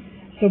invalid.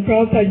 So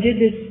Prabhupada did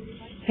this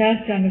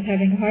pastime of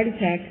having a heart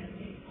attack,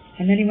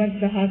 and then he went to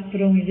the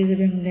hospital and we visited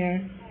him there,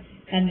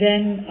 and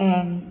then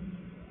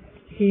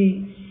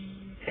he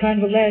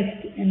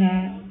convalesced in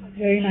a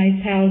very nice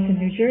house in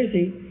New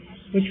Jersey,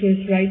 which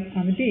was right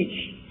on the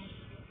beach.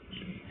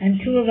 And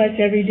two of us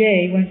every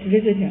day went to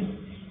visit him.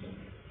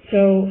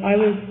 So I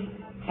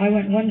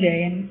went one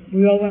day, and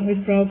we all went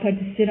with Prabhupada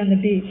to sit on the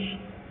beach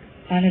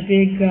on a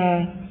big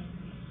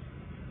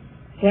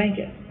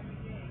blanket.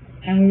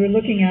 And we were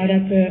looking out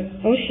at the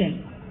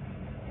ocean.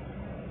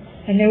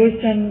 And there were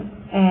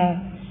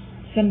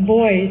some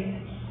boys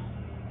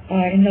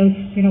in those,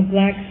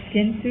 black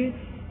skin suits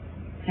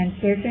and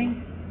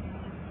surfing.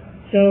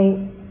 So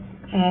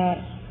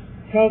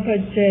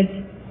Prabhupada said,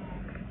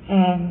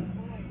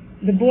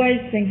 the boys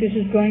think this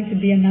is going to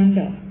be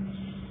Ananda,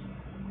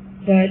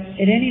 but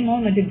at any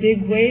moment a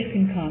big wave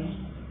can come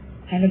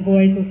and the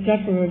boys will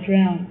suffer or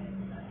drown.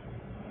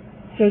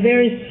 So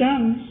there is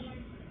some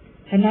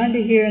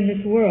Ananda here in this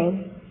world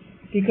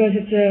because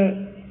it's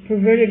a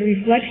perverted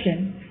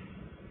reflection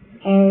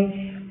of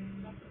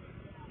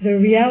the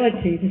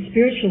reality, the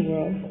spiritual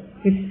world,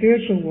 with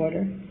spiritual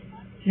water.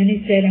 And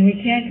he said, and we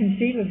can't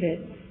conceive of it,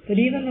 but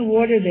even the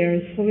water there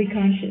is fully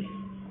conscious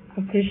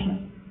of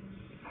Krishna.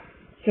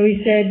 So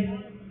he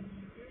said,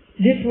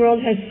 this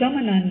world has some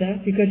Ananda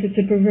because it's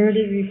a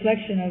perverted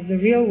reflection of the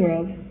real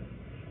world,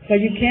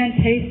 but you can't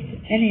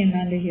taste any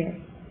Ananda here.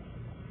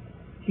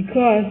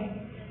 Because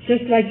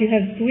just like you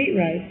have sweet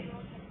rice,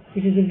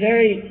 which is a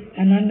very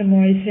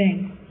Anandamoy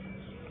thing,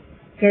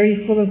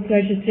 very full of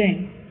pleasure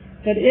thing,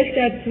 but if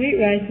that sweet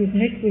rice was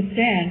mixed with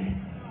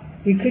sand,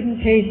 we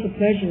couldn't taste the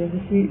pleasure of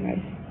the sweet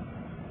rice.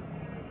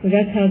 So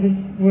that's how this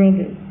world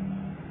is.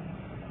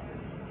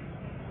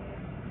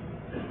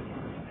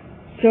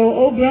 So,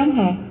 O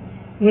Brahma,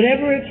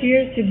 whatever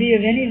appears to be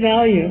of any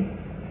value,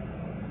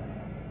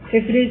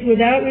 if it is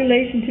without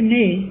relation to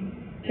me,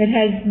 it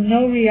has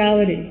no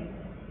reality.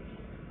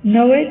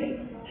 Know it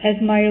as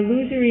my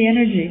illusory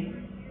energy,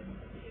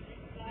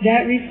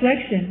 that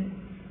reflection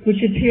which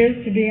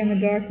appears to be in the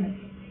darkness.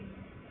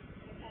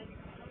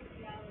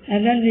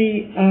 And then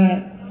the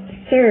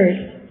third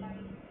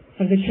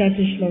of the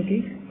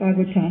Chaturshloki,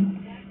 Bhagavatam,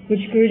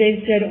 which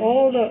Gurudev said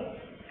all the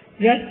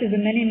rest of the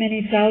many,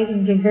 many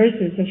thousands of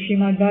verses of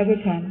Srimad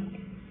Bhagavatam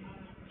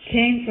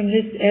came from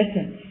this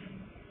essence.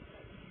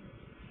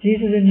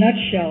 These are the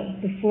nutshell,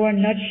 the 4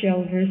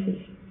 nutshell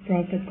verses,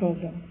 Prabhupada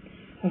called them,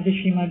 of the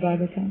Srimad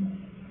Bhagavatam.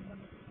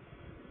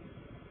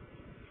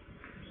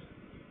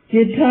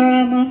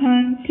 Yata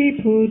mahanti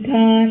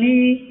bhutani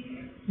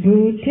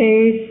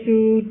bhutesu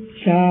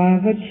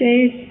chavache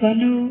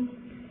svanu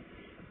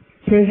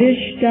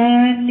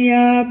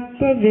pravishtanya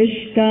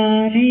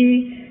pravishtani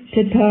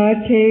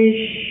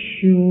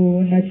tatateshu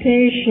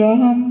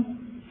nateshvaham.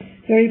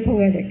 Very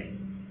poetic.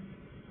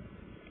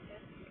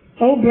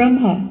 O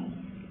Brahma,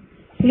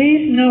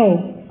 please know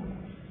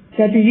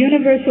that the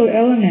universal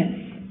elements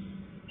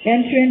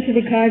enter into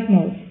the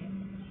cosmos,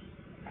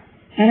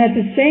 and at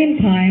the same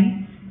time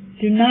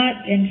do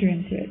not enter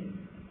into it.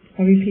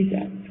 I'll repeat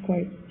that, it's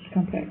quite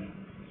complex.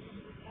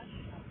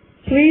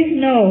 Please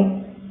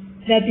know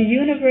that the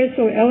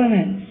universal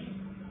elements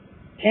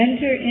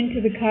enter into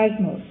the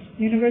cosmos.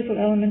 Universal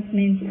elements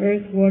means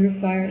earth, water,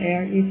 fire,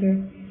 air,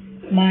 ether,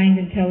 mind,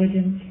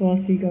 intelligence,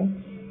 false ego.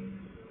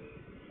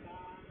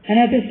 And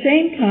at the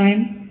same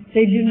time,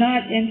 they do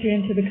not enter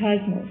into the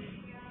cosmos.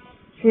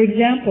 For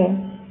example,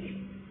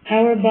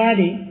 our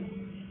body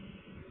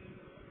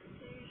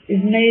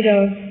is made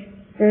of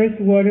earth,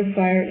 water,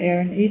 fire, air,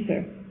 and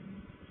ether,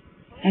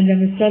 and then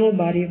the subtle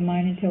body of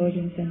mind,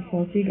 intelligence, and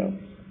false ego.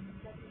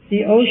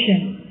 The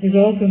ocean is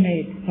also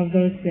made of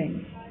those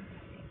things,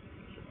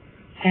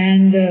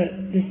 and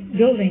this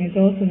building is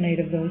also made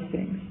of those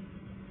things.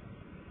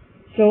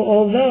 So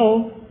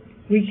although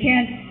we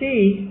can't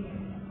see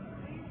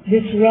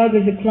this rug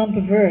as a clump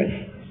of earth,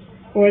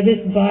 or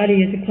this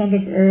body as a clump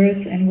of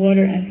earth and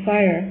water and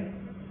fire,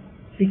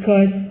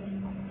 because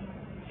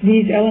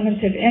these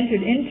elements have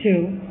entered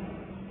into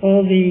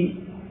all the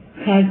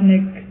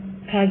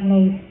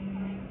cosmos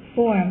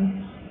forms,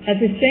 at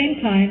the same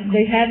time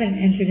they haven't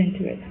entered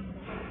into it.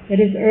 That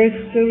is,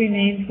 earth still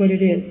remains what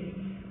it is.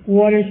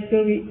 Water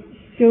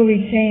still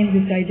retains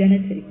its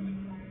identity.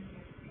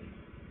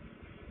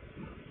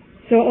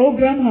 So, O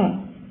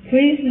Brahma,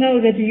 please know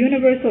that the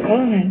universal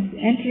elements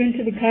enter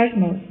into the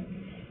cosmos,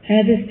 and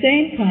at the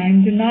same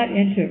time do not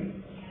enter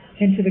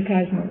into the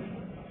cosmos.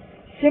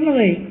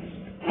 Similarly,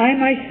 I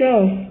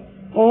myself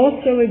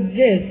also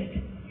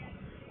exist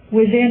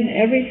within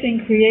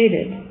everything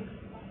created,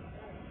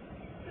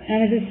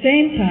 and at the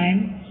same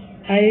time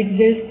I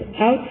exist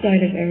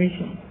outside of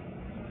everything.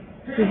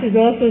 This is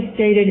also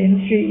stated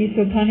in Sri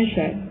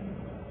Isopanishad.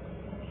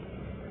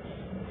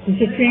 The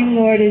Supreme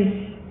Lord is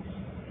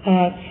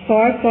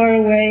far, far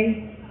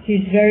away.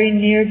 He's very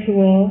near to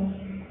all.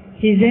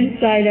 He's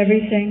inside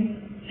everything,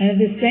 and at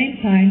the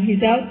same time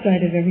He's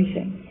outside of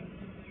everything.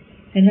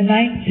 In the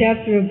 9th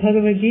chapter of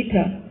Bhagavad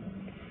Gita,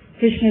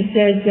 Krishna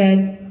says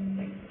that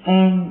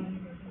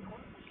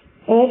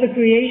all the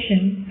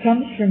creation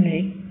comes from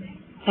me,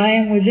 I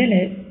am within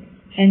it,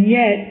 and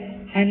yet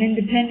I'm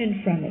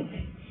independent from it.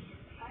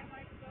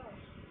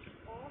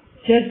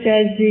 Just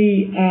as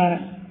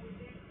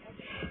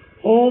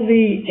all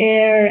the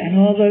air and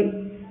all the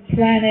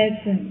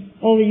planets and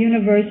all the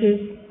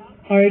universes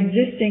are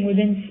existing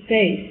within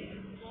space,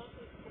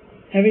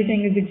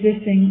 everything is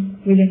existing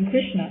within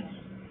Krishna,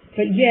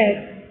 but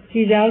yet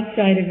He's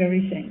outside of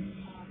everything.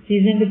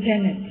 He's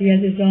independent. He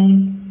has His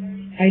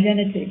own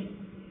identity.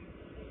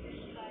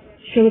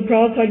 Srila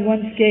Prabhupada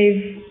once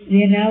gave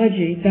the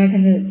analogy back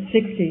in the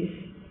 60s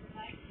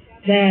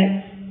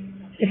that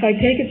if I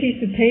take a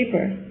piece of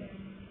paper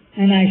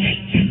and I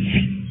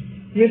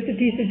rip the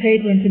piece of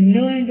paper into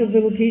millions of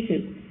little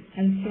pieces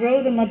and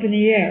throw them up in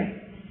the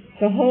air,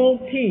 the whole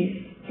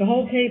piece, the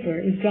whole paper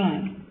is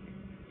gone.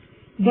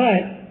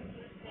 But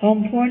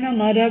Om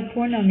Purnamada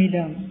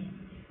Purnamidam,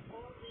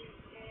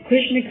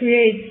 Krishna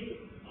creates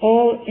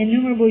all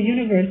innumerable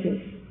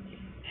universes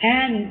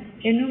and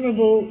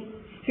innumerable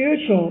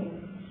spiritual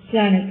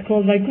planets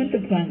called Vaikuntha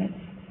planets,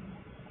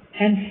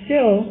 and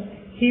still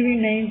He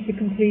remains the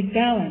complete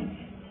balance.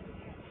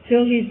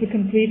 Still He's the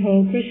complete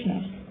whole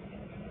Krishna.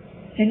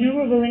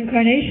 Innumerable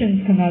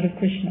incarnations come out of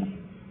Krishna.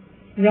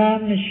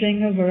 Ram,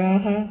 Nrsimha,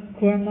 Varaha,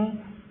 Kurma,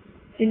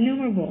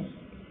 innumerable.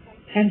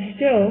 And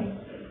still,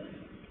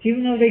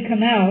 even though they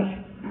come out,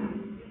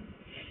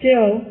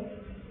 still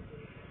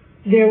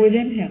they're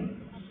within Him.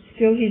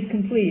 Still He's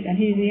complete, and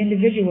He's the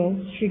individual,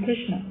 Sri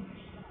Krishna.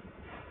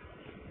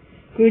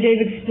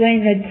 Gurudev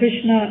explained that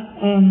Krishna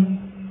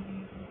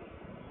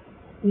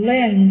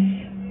lends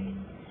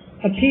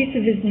a piece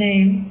of His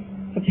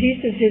name, a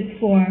piece of His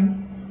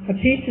form, a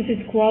piece of His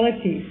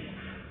qualities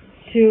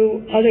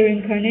to other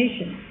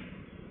incarnations,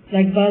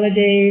 like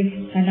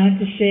Baladev,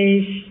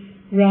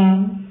 Anantashesh,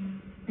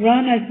 Ram.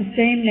 Ram has the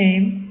same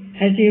name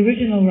as the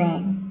original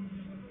Ram,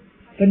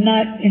 but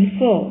not in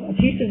full. A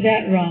piece of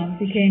that Ram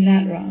became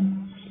that Ram.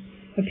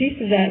 A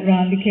piece of that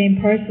Ram became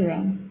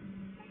Parsuram.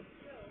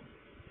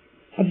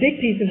 A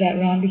big piece of that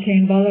Ram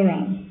became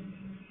Balaram.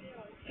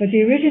 But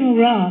the original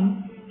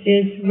Ram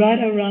is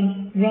Radha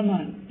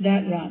Raman,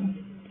 that Ram,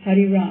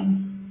 Hari Ram,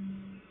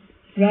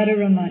 Radha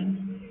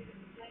Raman.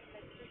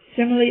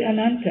 Similarly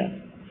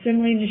Ananta,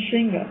 similarly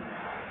Nrsimha,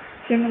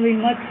 similarly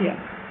Matsya.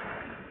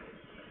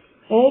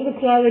 All the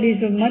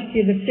qualities of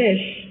Matsya, the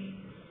fish,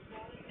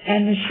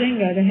 and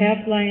Nrsimha, the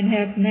half lion,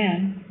 half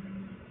man,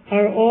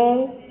 are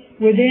all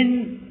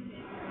within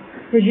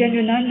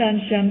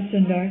Brajendranandan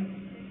Shamsundar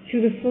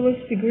to the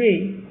fullest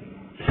degree.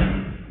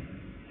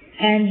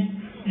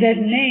 And that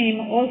name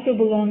also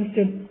belongs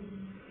to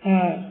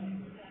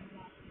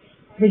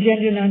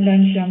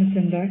Brajendranandan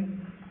Shamsundar.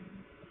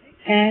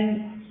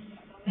 And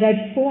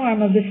that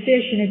form of the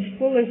fish in its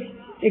fullest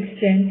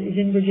extent is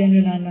in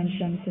Brajendranandan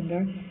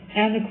Shamsundar,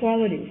 and the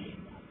qualities.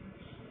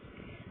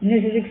 And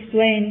this is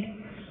explained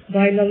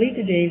by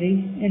Lalita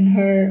Devi in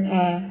her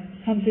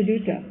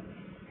Hamsadutta,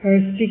 her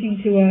speaking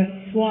to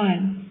a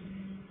swan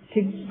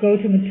to go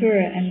to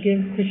Mathura and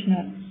give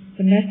Krishna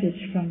the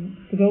message from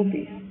the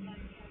gopis.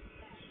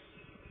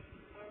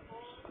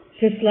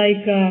 Just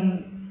like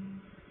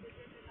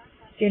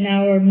in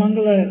our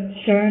Mangala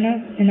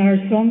Charana, in our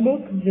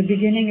songbook, the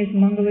beginning is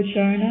Mangala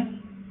Charana,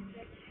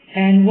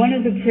 and one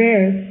of the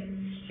prayers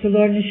to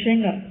Lord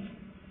Nrsimha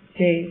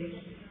gave,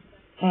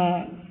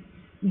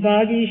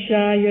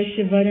 Bhagisha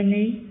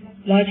Yashavarani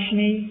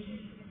Lakshmi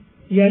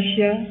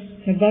Yasha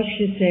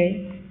Nabhakshase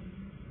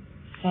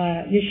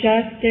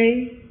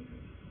Yashaste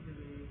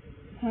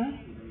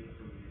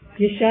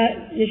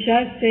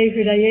Yashaste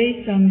Hridaye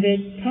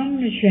Samvit Tam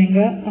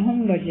Nrsimha Aham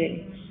Bhaje.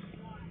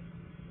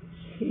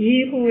 He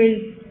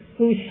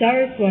who's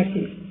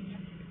Saraswati,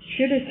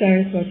 Shuddha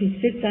Saraswati,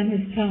 sits on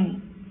his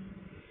tongue,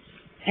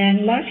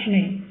 and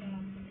Lakshmi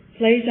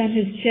plays on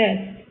his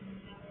chest,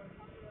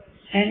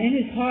 and in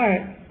his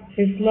heart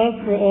is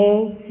love for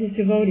all his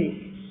devotees.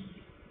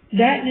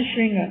 That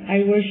Nrsimha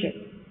I worship.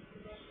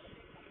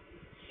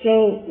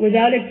 So,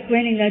 without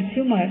explaining that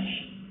too much,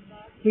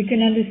 we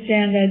can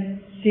understand that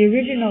the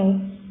original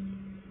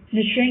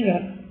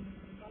Nrsimha,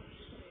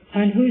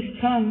 on whose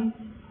tongue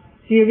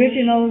the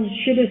original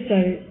Shuddha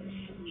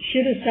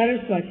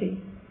Saraswati,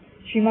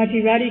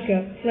 Srimati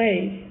Radhika,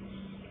 plays,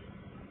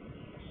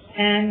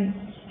 and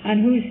on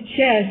whose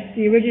chest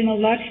the original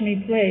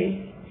Lakshmi plays,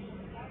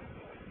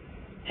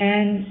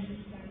 and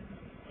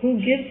who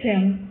gives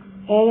him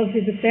all of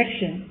his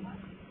affection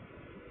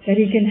that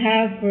he can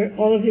have for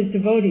all of his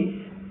devotees,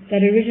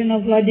 that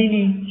original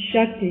Vladini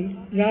Shakti,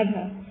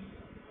 Radha.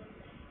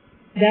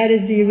 That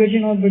is the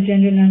original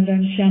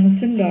Brajendranandan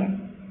Shyamasundar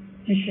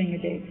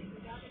Nrsimhadev.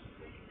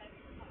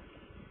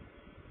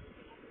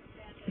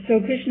 So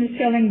Krishna is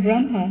telling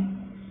Brahma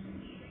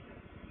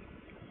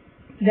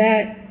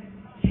that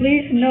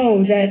please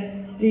know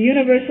that the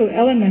universal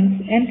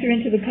elements enter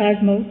into the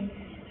cosmos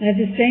and at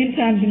the same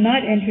time do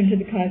not enter into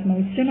the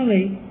cosmos.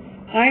 Similarly,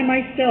 I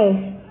myself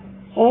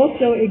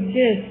also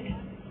exist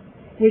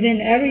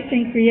within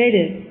everything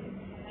created,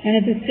 and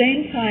at the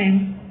same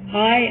time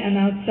I am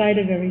outside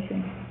of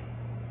everything.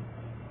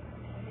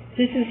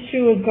 This is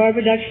true of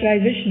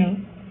Garbhodakshaya Vishnu,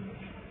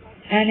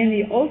 and in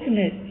the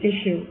ultimate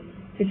issue,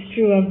 it's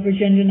true of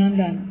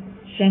Brajendranandan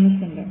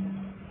Shyamasundar.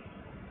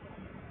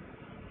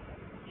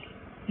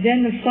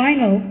 Then the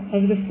final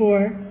of the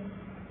four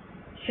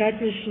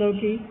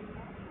Chaturshloki,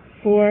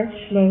 4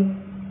 Shlok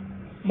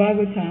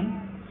Bhagavatam,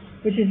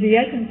 which is the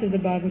essence of the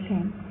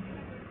Bhagavatam,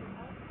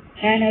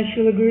 and as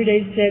Srila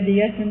Gurudev said,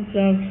 the essence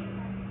of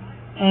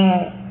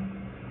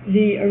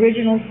the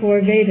original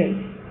 4 Vedas.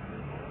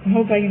 I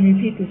hope I can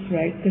repeat this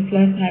right, because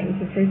last night was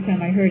the first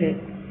time I heard it.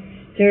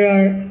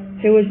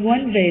 There was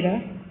one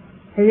Veda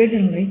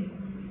originally,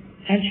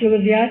 and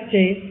Srila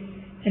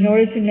Vyasadeva, in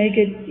order to make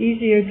it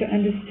easier to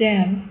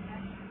understand,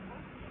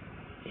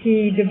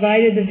 he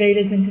divided the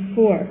Vedas into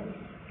 4.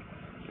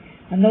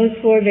 And those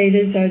 4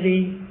 Vedas are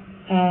the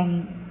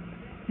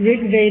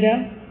Rig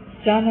Veda,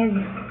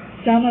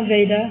 Sama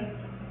Veda,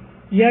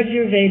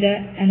 Yajur Veda,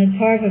 and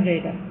Atharva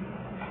Veda.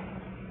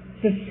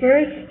 The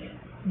first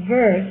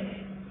verse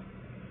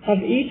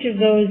of each of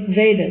those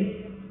Vedas,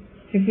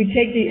 if we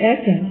take the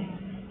essence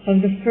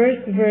of the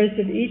first verse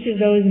of each of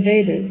those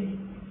Vedas,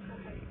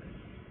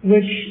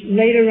 which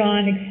later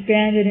on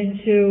expanded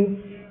into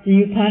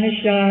the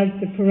Upanishads,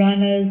 the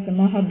Puranas, the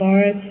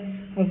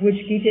Mahabharata, of which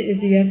Gita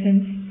is the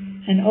essence,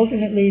 and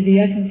ultimately the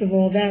essence of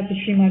all that, the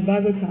Srimad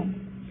Bhagavatam.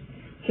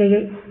 So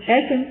the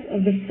essence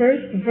of the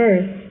first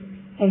verse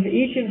of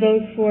each of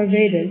those 4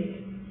 Vedas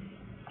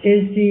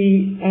is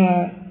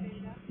the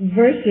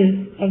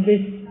verses of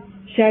this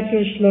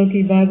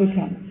Chaturshloki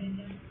Bhagavatam.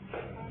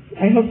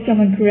 I hope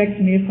someone corrects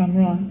me if I'm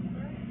wrong.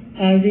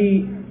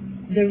 The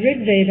Rig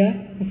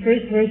Veda, the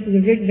first verse of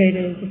the Rig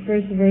Veda is the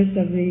first verse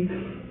of the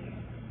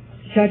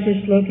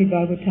Chaturshloki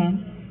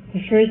Bhagavatam.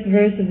 The first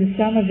verse of the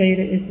Sama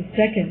Veda is the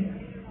second.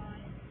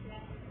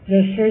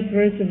 The first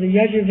verse of the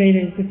Yajur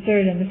Veda is the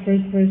third, and the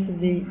first verse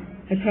of the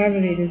Atharva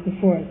Veda is the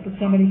fourth. But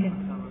somebody can...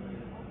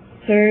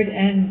 Third,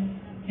 and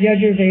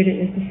Yajur Veda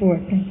is the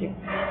fourth. Thank you.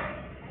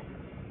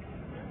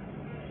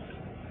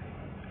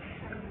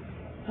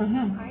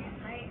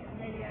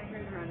 Maybe I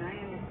heard wrong. I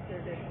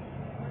understood it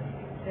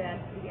that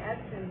the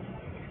essence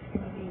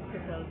of each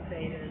of those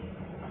Vedas,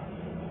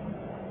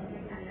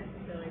 not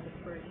necessarily the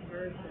first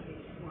verse of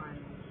each one,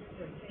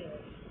 but the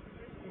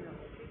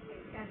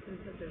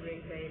essence of the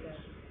Rig Veda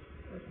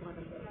was one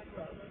of those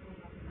books.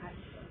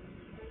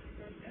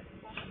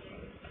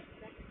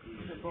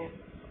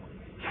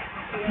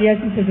 The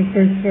essence of the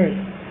first verse.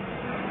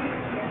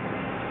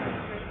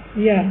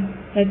 Yeah,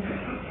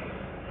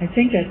 I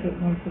think that's what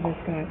most of us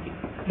got.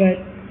 But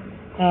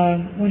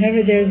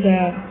whenever there's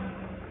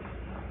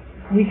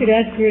we could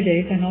ask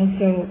Gurudev, and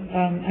also,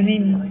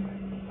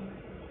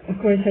 of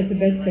course that's the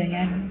best thing,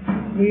 and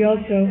we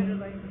also,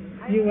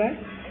 you what?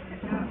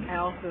 I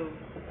also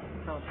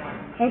felt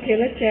that. Okay,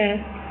 let's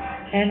ask.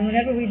 And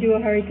whenever we do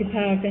a Hari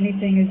Katha, if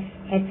anything is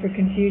up for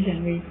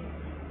confusion, we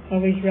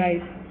always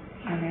write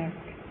and ask.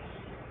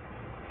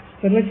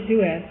 But let's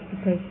do ask,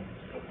 because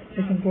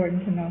it's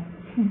important to know.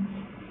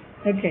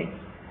 Okay.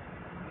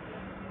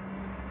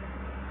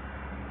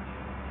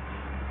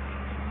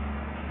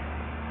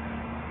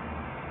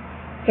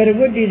 But it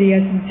would be the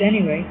essence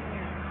anyway.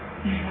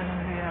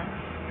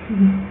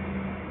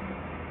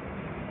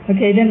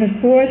 Okay, then the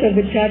fourth of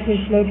the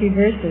Chaturshloki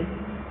verses.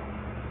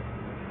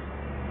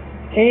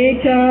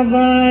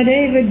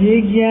 Etavadeva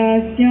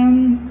jigyasyam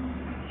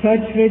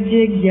tattva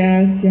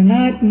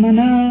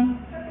jigyasyanatmana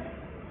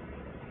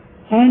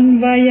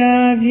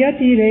anvaya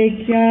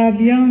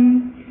vyatirekyabhyam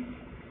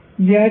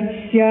Yat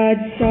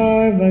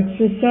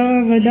sarvatra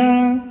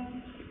sarvada.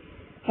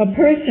 A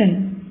person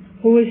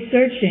who is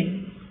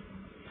searching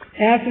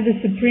after the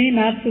supreme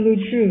absolute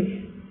truth,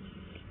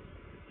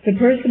 the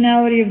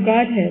personality of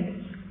Godhead,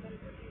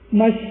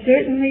 must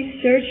certainly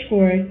search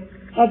for it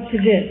up to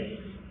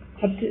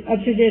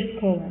this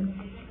colon.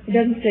 It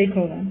doesn't say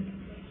colon,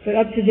 but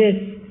up to this.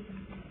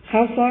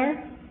 How far?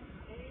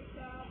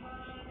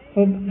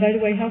 Oh, by the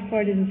way, how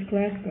far does this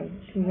class go?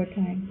 To what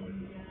time?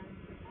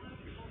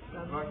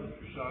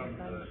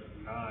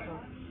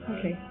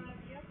 Okay.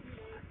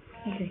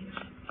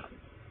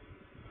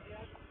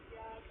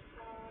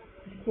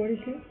 It's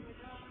 1:45?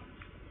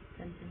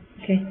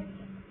 Okay.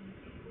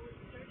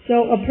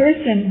 So a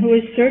person who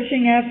is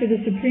searching after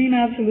the supreme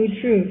absolute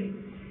truth,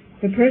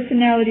 the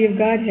personality of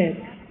Godhead,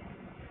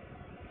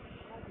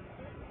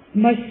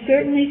 must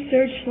certainly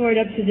search for it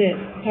up to this.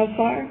 How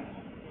far?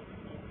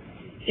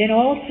 In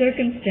all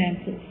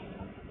circumstances,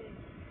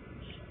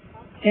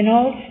 in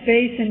all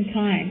space and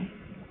time,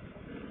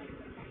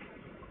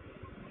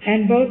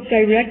 and both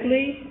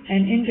directly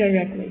and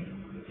indirectly.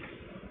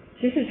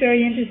 This is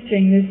very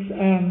interesting, this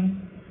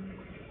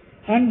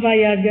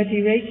anvaya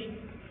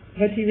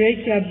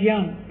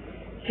vyatirekyabhyam,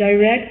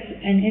 direct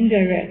and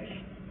indirect.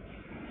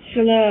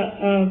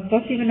 Srila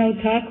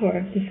Bhaktivedanta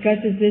Thakur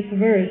discusses this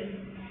verse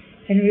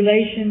in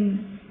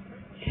relation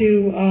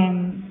to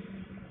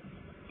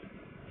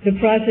the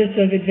process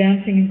of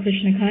advancing in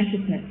Krishna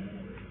consciousness.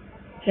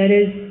 That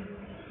is,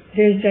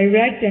 there's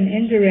direct and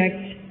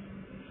indirect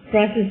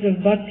process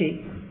of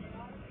bhakti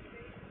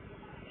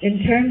in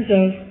terms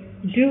of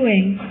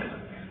doing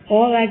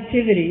all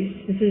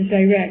activities, this is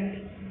direct,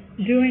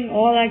 doing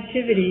all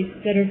activities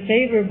that are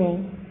favorable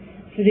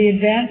for the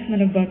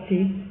advancement of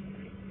bhakti,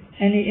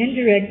 and the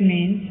indirect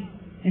means,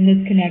 in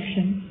this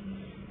connection,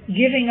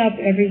 giving up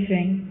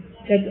everything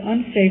that's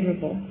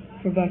unfavorable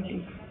for bhakti.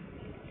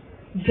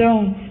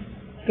 Don't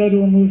go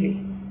to a movie.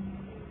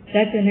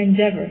 That's an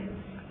endeavor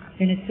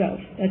in itself.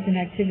 That's an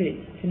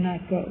activity to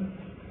not go.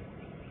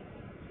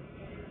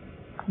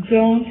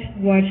 Don't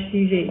watch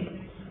TV.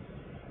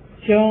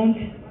 Don't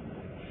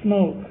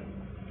smoke.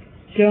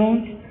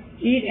 Don't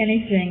eat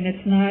anything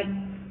that's not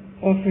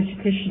offered to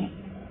Krishna.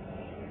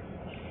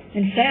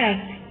 In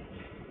fact,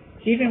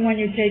 even when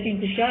you're taking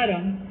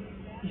prasadam,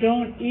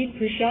 don't eat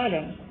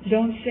prasadam.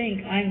 Don't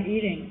think I'm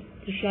eating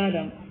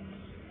prasadam,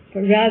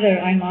 but rather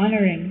I'm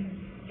honoring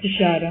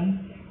prasadam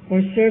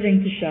or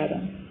serving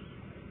prasadam.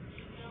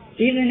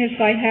 Even if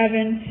I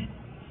haven't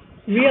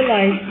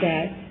realized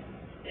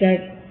that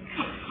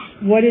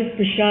what is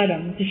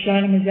prasadam?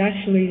 Prasadam is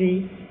actually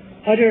the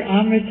utter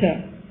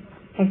amrita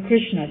of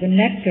Krishna, the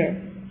nectar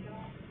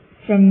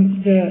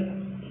from the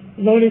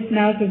lotus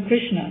mouth of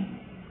Krishna.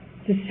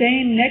 The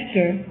same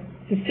nectar,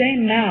 the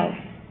same mouth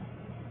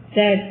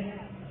that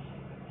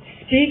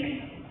speaks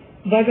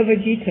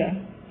Bhagavad Gita,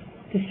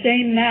 the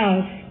same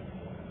mouth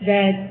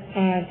that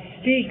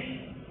speaks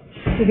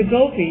to the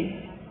gopis,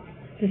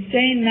 the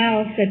same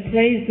mouth that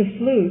plays the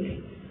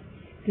flute,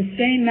 the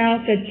same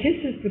mouth that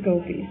kisses the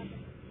gopis,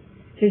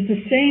 is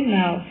the same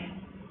mouth,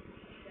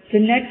 the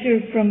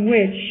nectar from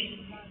which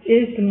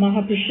is the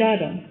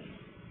Mahaprasadam.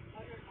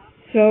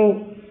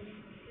 So,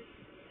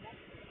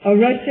 a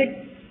rustic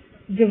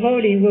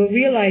devotee will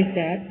realize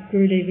that,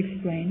 Gurudev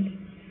explained,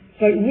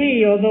 but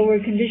we, although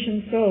we're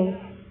conditioned souls,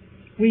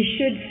 we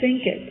should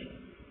think it,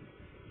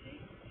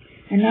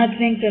 and not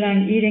think that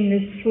I'm eating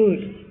this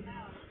food,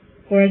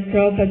 or as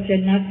Prabhupada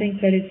said, not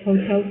think that it's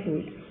hotel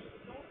food,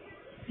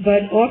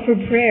 but offer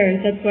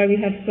prayers. That's why we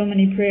have so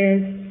many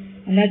prayers,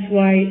 and that's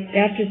why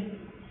after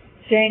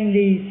saying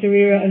the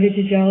Sarira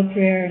Avijajal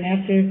prayer and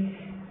after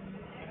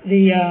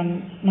the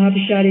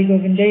Mahaprasadi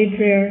Govindaya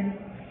prayer,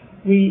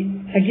 we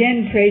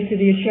again pray to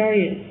the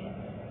Acharyas,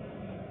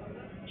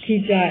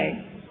 Ki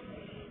Jai,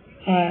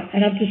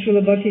 and up to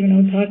Srila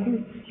Bhaktivedanta Thakur,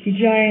 Ki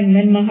Jai, and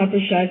then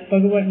Mahaprasad,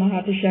 Bhagavat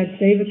Mahaprasad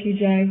Seva Ki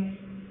Jai,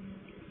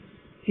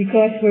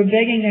 because we're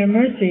begging their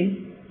mercy,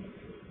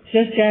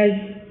 just as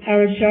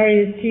our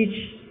Acharyas teach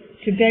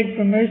to beg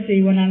for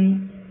mercy when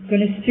I'm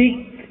going to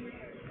speak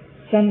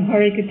some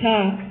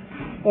Harikatha,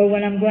 or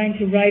when I'm going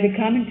to write a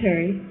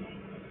commentary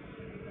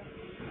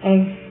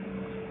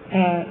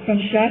from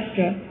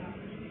Shastra,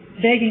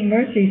 begging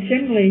mercy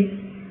simply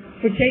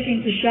for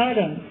taking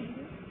prasadam.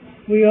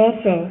 We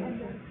also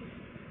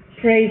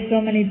pray so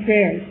many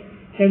prayers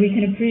that we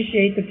can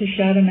appreciate the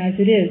prasadam as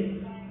it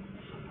is.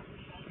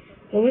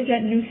 What was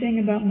that new thing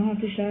about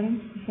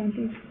Mahaprasadam,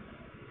 Santi?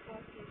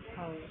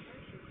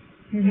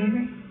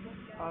 Remember?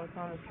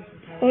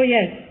 Oh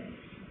yes.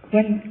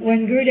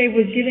 When Gurudev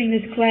was giving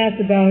this class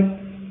about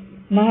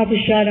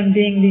Mahaprasadam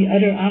being the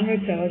utter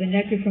amrita, or the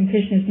nectar from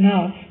Krishna's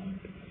mouth,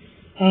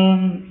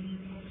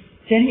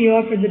 Then he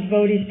offered the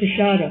devotees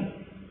prasadam.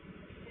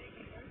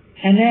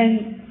 And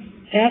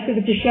then after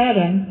the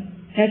prasadam,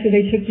 after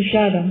they took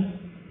prasadam,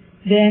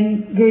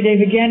 then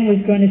Gurudev again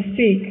was going to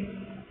speak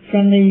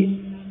from the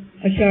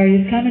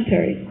Acharya's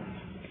commentaries.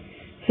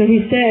 So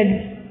he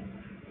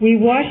said, we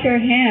wash our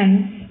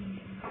hands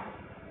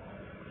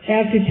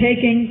after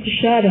taking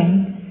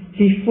prasadam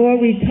before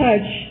we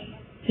touch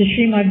the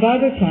Srimad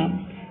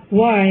Bhagavatam.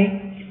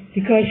 Why?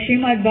 Because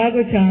Srimad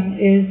Bhagavatam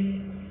is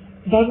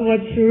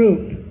Bhagavat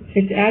Sarup.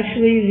 It's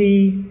actually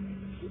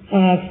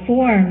the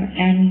form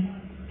and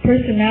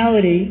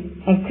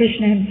personality of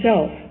Krishna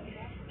himself.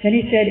 Then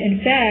he said,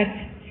 in fact,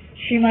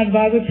 Srimad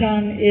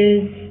Bhagavatam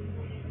is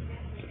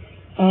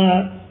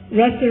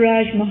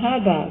Rasaraj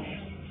Mahabhav.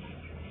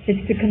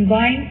 It's the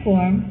combined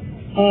form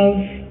of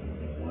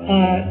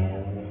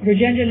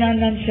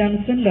Brajendranandan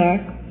Shyam Sundar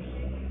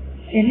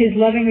in his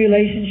loving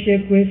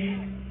relationship with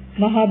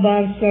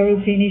Mahabhav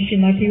Swarupini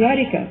Srimati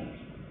Radhika.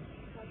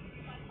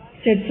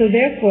 Said, so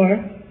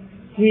therefore,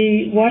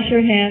 we wash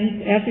our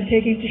hands after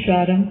taking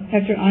prasadam,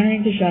 after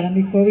honoring prasadam,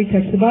 before we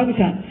touch the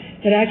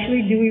Bhagavatam. But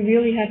actually, do we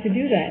really have to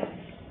do that?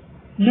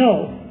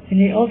 No. In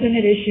the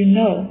ultimate issue,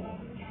 no.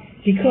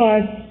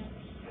 Because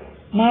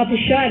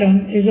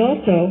Mahaprasadam is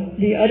also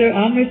the utter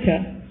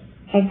Amrita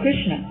of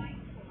Krishna.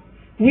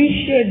 We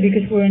should,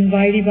 because we're in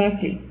Vaidhi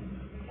Bhakti.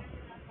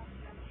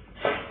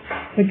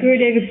 But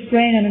Gurudev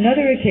explained on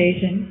another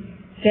occasion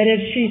that if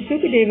Sri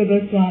Sukadeva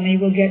Goswami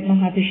will get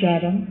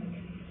Mahaprasadam,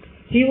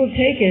 he will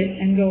take it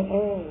and go,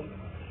 oh,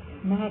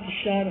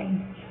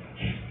 Mahaprasadam.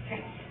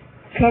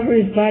 Cover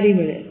his body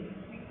with it,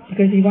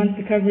 because he wants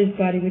to cover his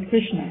body with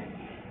Krishna.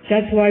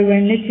 That's why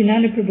when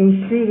Nityananda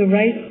Prabhu threw the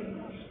right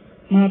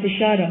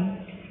Mahaprasadam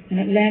and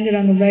it landed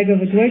on the leg of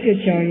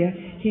Advaita Acharya,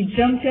 he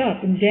jumped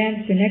up and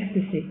danced in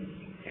ecstasy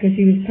because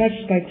he was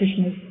touched by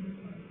Krishna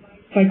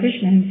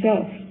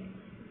himself.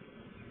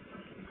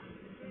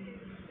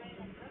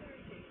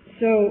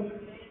 So,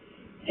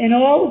 in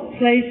all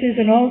places,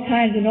 in all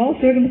times, in all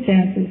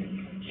circumstances,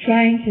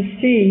 trying to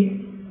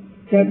see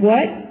that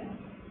what?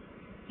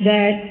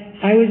 That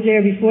I was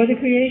there before the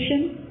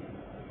creation.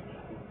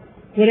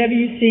 Whatever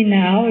you see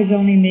now is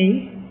only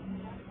me.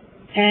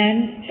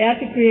 And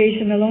after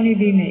creation, there'll only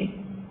be me.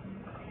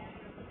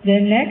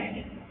 Then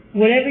next,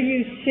 whatever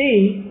you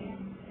see,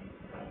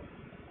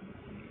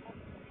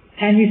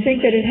 and you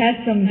think that it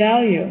has some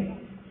value,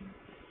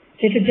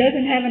 if it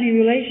doesn't have any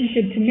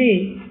relationship to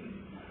me,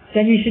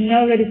 then you should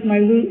know that it's my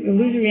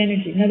illusory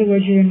energy. In other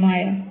words, you're in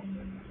Maya.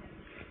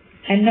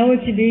 And know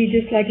it to be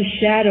just like a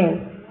shadow,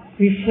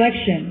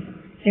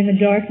 reflection in the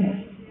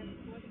darkness.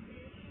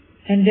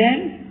 And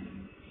then,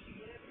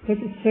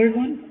 what's the third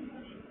one?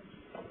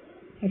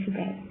 I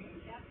forgot.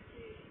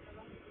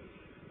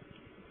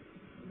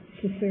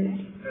 It's the third.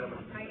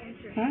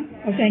 Huh?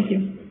 Oh, thank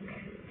you.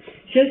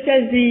 Just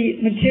as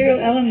the material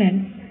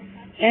elements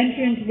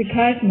enter into the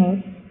cosmos,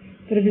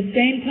 but at the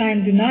same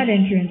time do not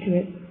enter into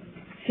it,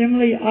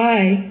 similarly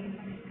I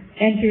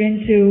enter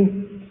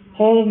into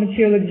all of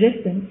material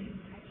existence,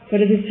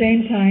 but at the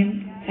same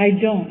time I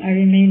don't. I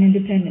remain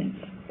independent.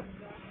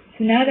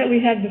 So now that we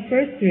have the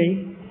first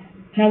three,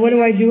 now what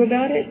do I do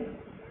about it?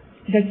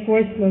 That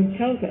fourth sloka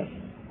tells us.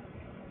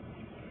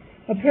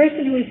 A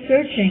person who is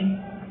searching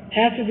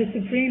after the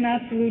supreme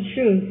absolute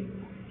truth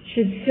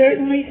should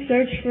certainly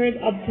search for it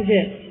up to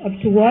this. Up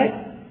to what?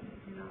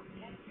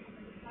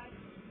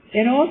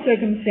 In all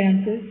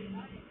circumstances,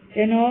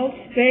 in all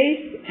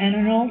space, and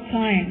in all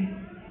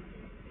time,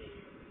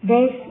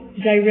 both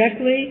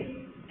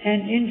directly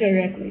and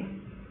indirectly.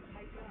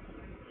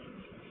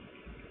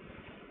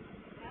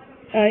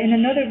 In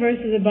another verse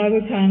of the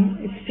Bhagavatam,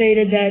 it's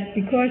stated that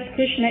because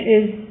Krishna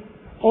is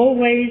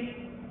always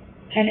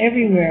and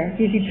everywhere,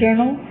 he's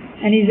eternal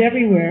and he's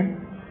everywhere,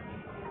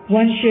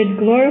 one should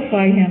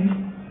glorify him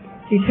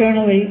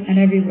eternally and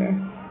everywhere,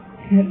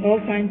 at all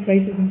times,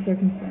 places, and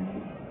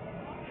circumstances.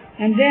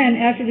 And then,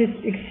 after this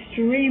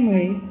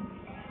extremely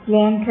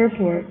long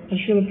purport of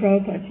Srila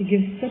Prabhupada, he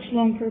gives such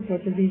long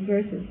purports of these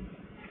verses.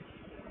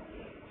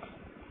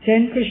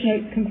 Then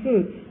Krishna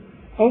concludes,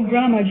 O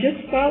Brahma,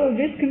 just follow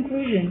this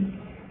conclusion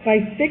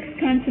by fixed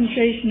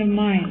concentration of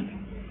mind,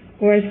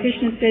 or as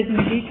Krishna says in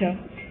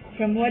Gita,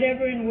 from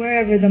whatever and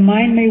wherever the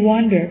mind may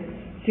wander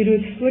due to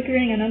its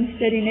flickering and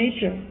unsteady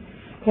nature,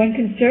 one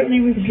can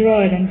certainly withdraw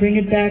it and bring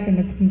it back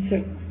under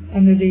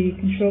the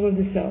control of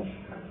the self.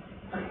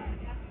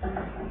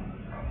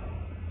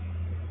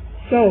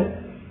 So,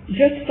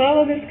 just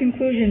follow this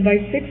conclusion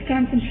by fixed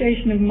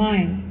concentration of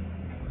mind.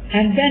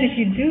 And then if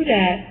you do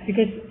that,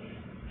 because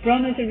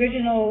Brahma's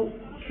original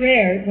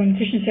prayer, when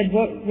Krishna said,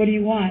 what do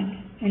you want?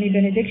 Any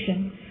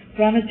benediction?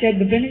 Brahma said,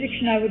 the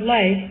benediction I would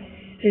like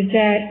is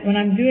that when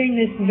I'm doing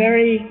this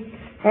very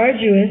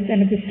arduous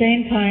and at the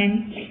same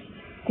time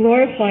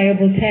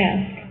glorifiable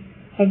task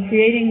of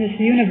creating this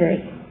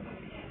universe,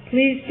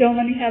 please don't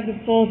let me have the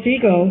false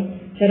ego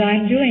that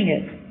I'm doing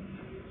it.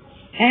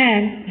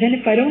 And then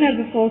if I don't have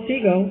the false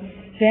ego,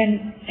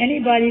 then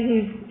anybody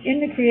who's in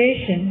the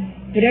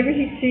creation, whatever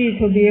he sees,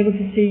 he'll be able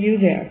to see you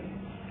there.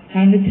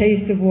 I'm the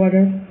taste of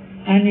water.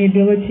 I'm the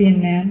ability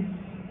in man.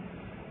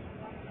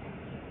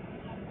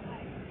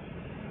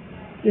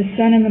 the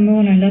sun and the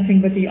moon are nothing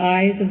but the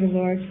eyes of the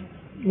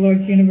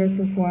Lord's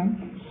universal form.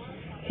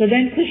 So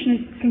then Krishna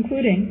is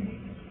concluding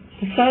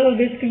to follow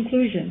this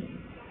conclusion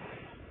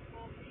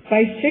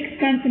by fixed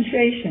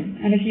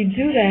concentration. And if you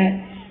do that,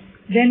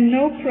 then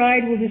no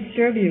pride will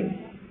disturb you,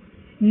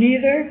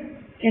 neither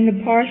in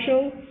the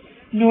partial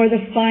nor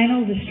the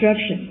final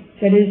destruction.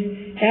 That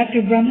is,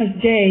 after Brahma's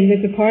day,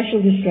 there's a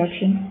partial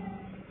destruction.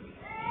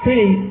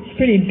 It's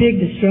pretty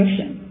big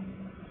destruction,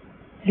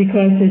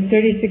 because there's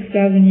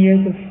 36,000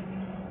 years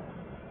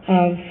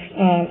of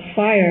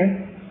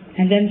fire,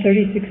 and then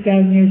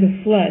 36,000 years of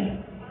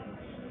flood.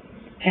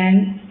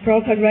 And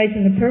Prabhupada writes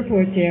in the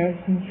purport there,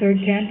 in the third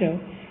canto,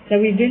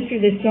 that we've been through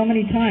this so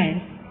many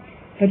times,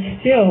 but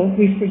still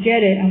we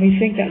forget it and we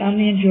think that I'm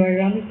the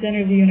enjoyer, I'm the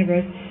center of the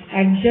universe,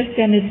 I've just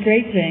done this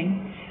great thing,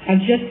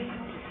 I've just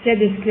said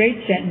this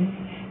great sentence.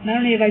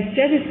 Not only have I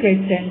said this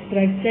great sentence, but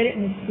I've said it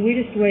in the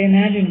sweetest way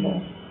imaginable.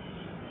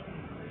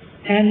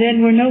 And then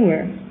we're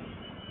nowhere.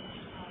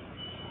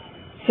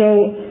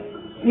 So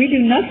we do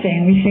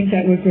nothing, we think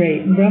that we're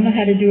great. And Brahma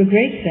had to do a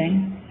great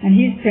thing, and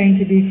he's praying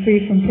to be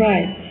free from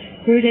pride.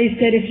 Gurudev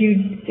said, if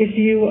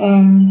you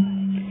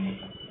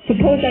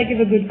suppose I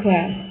give a good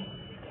class,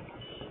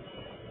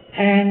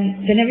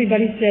 and then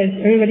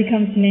everybody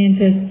comes to me and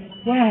says,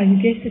 wow,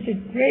 you gave such a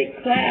great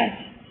class,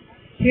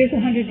 here's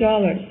 $100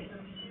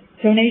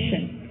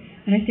 donation.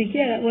 And I think,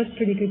 yeah, that was a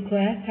pretty good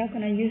class, how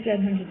can I use that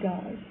 $100?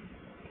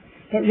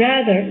 But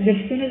rather,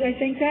 as soon as I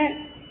think that,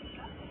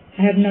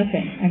 I have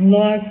nothing. I'm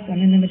lost,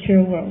 I'm in the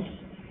material world.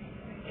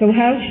 So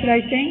how should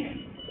I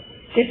think?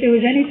 If there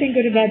was anything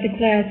good about the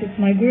class, it's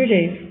my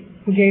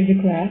Gurudev who gave the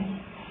class.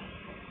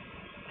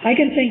 I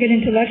can think it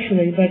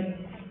intellectually, but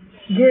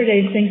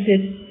Gurudev thinks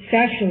it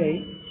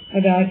factually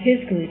about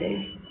his Gurudev.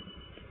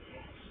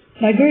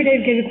 My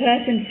Gurudev gave a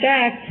class, in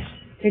fact,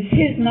 it's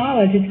his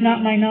knowledge, it's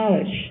not my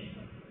knowledge.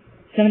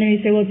 Somebody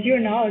may say, well, it's your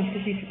knowledge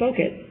because you spoke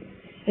it.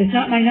 It's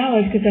not my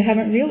knowledge because I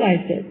haven't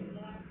realized it.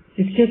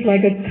 It's just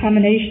like a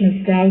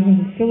combination of thousands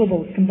of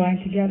syllables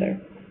combined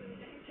together.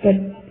 But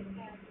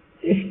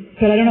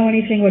I don't know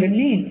anything what it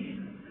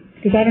means,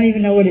 because I don't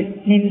even know what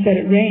it means that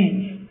it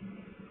rains,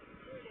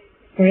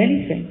 or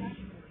anything.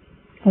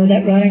 Or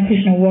that Radha and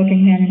Krishna are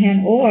walking hand in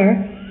hand, or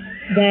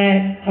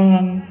that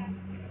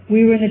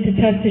we were in the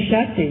Tatastha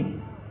Shakti,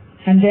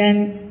 and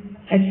then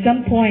at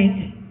some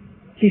point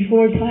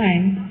before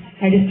time,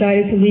 I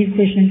decided to leave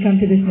Krishna and come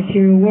to this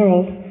material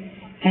world,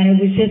 and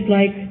it was just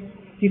like,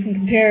 you can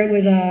compare it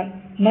with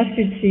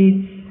mustard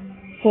seeds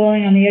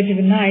falling on the edge of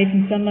a knife,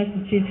 and some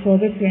mustard seeds fall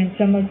this way and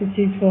some mustard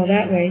seeds fall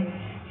that way.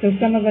 So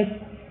some of us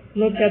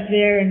looked up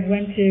there and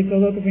went to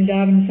Goloka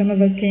Vrindavan, and some of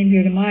us came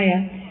here to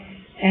Maya,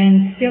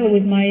 and still it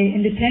was my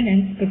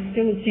independence, but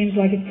still it seems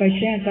like it's by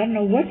chance. I don't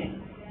know what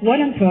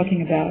I'm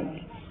talking about,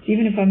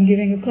 even if I'm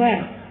giving a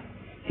class.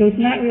 So it's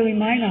not really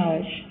my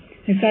knowledge.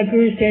 In fact,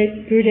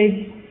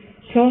 Gurudev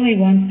told me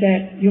once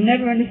that you'll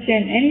never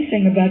understand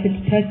anything about the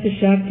Tatastha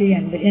Shakti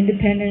and the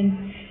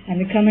independence and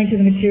the coming to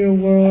the material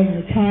world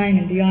and the time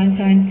and beyond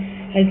time,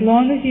 as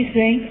long as you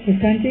think,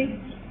 Vasanti,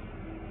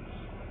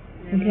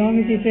 as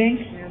long as you think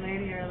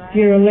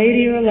you're a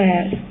lady or a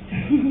lad.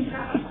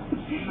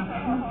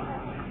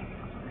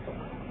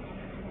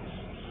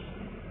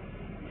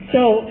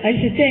 So I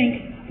should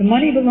think, the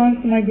money belongs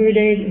to my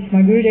Gurudev, it's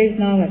my Gurudev's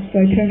knowledge, so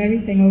I turn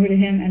everything over to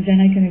him and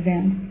then I can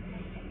advance.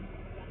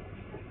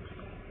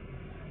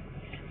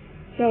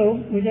 So,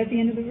 was that the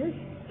end of the verse?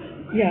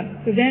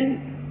 Yeah. So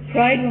then,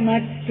 pride will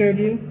not disturb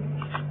you,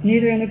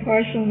 neither in the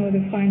partial nor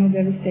the final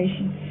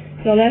devastation.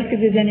 So I'll ask if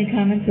there's any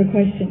comments or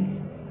questions.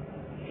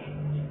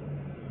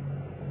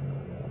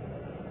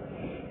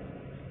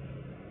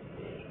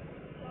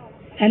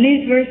 And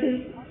these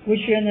verses,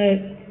 which are in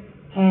the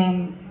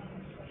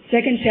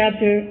second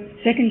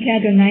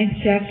canto, 9th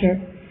chapter,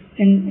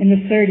 in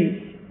the 30s,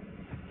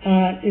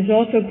 is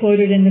also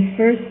quoted in the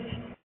first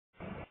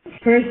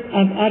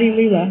of Adi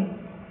Lila.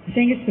 I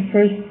think it's the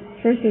first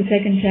or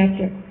second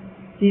chapter.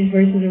 These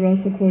verses are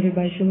also quoted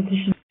by Srila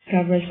Krishna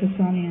Kaviraj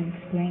Goswami and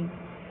explained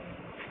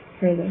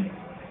further.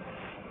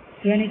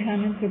 Are there any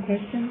comments or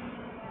questions?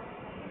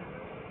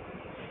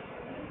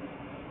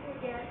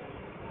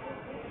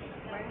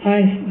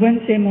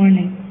 Wednesday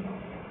morning.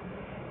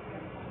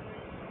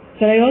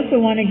 But I also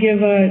want to give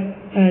a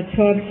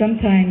talk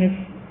sometime, if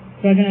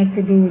Raghunath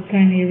Prabhu would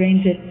kindly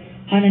arrange it,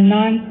 on a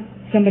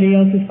somebody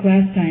else's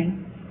class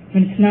time,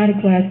 when it's not a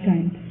class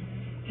time.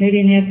 Maybe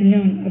in the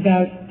afternoon,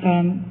 about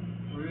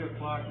 3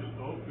 o'clock is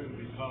open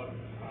because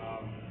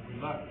we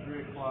left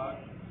 3 o'clock.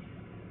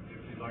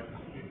 If you'd like to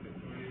speak at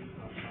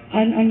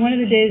 3. On one of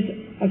the days,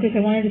 because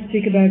I wanted to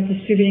speak about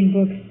distributing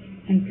books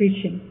and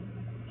preaching.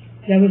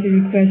 That was a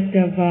request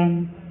of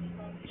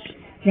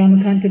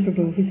Ramakanta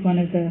Prabhu, who's one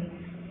of the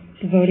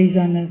devotees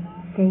on the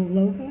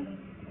Goloka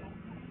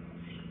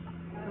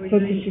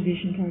book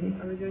distribution party.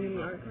 Are we doing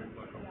the art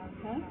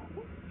class?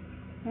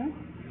 Huh?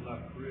 We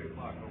left 3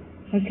 o'clock open.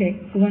 Okay,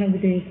 so one of the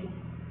days,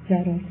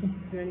 that also. Is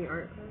there any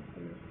art class?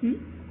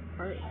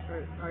 Art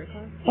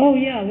class? Oh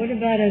yeah, what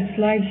about a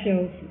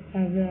slideshow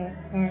of the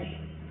art?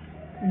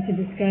 and to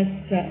discuss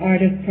the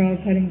art of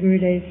Prabhupada and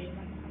Gurudev's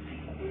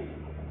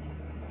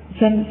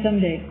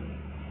someday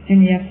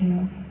in the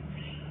afternoon.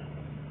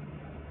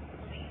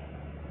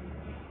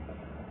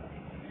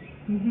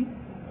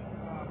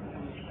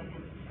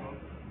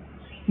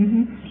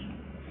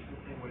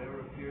 Whatever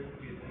appears to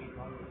be as any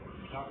kind of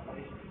dark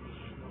place is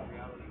no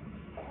reality.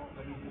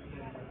 But you just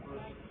said in the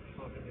first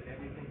book that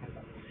everything has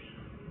a meaning.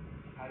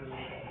 How do we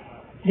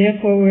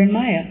Therefore, we're in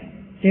Maya.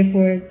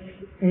 Therefore, it's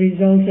a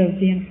result of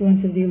the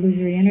influence of the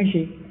illusory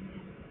energy.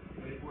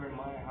 But if we're in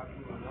Maya, how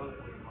can we know that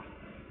we're in Maya?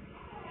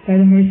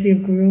 By the mercy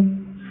of Guru.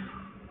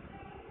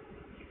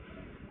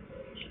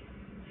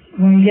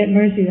 When we get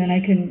mercy, then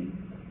I can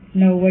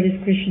know what is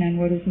Krishna and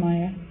what is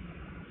Maya.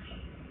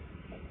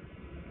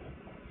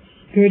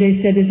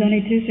 Gurudev said there's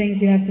only two things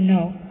you have to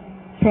know.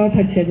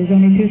 Prabhupada said there's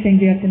only two things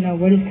you have to know.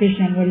 What is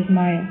Krishna and what is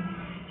Maya?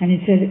 And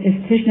he said if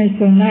Krishna is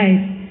so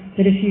nice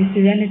that if you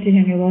surrender to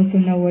him, you'll also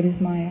know what is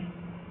Maya.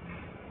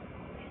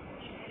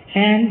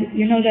 And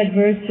you know that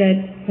verse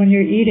that when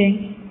you're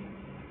eating,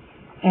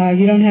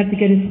 you don't have to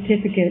get a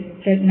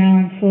certificate that now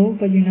I'm full,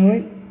 but you know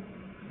it.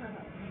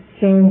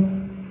 So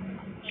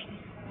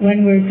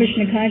when we're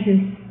Krishna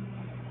conscious,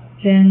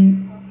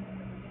 then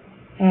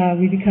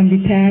we become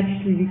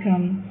detached, we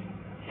become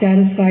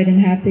satisfied and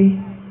happy,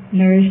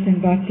 nourished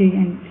in bhakti,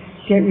 and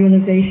get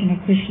realization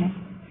of Krishna.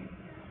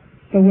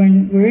 But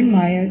when we're in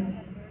Maya,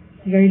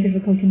 it's very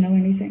difficult to know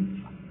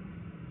anything.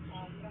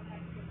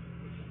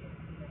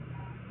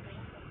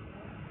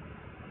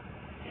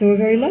 So we're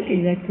very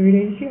lucky that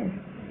Gurudev is here.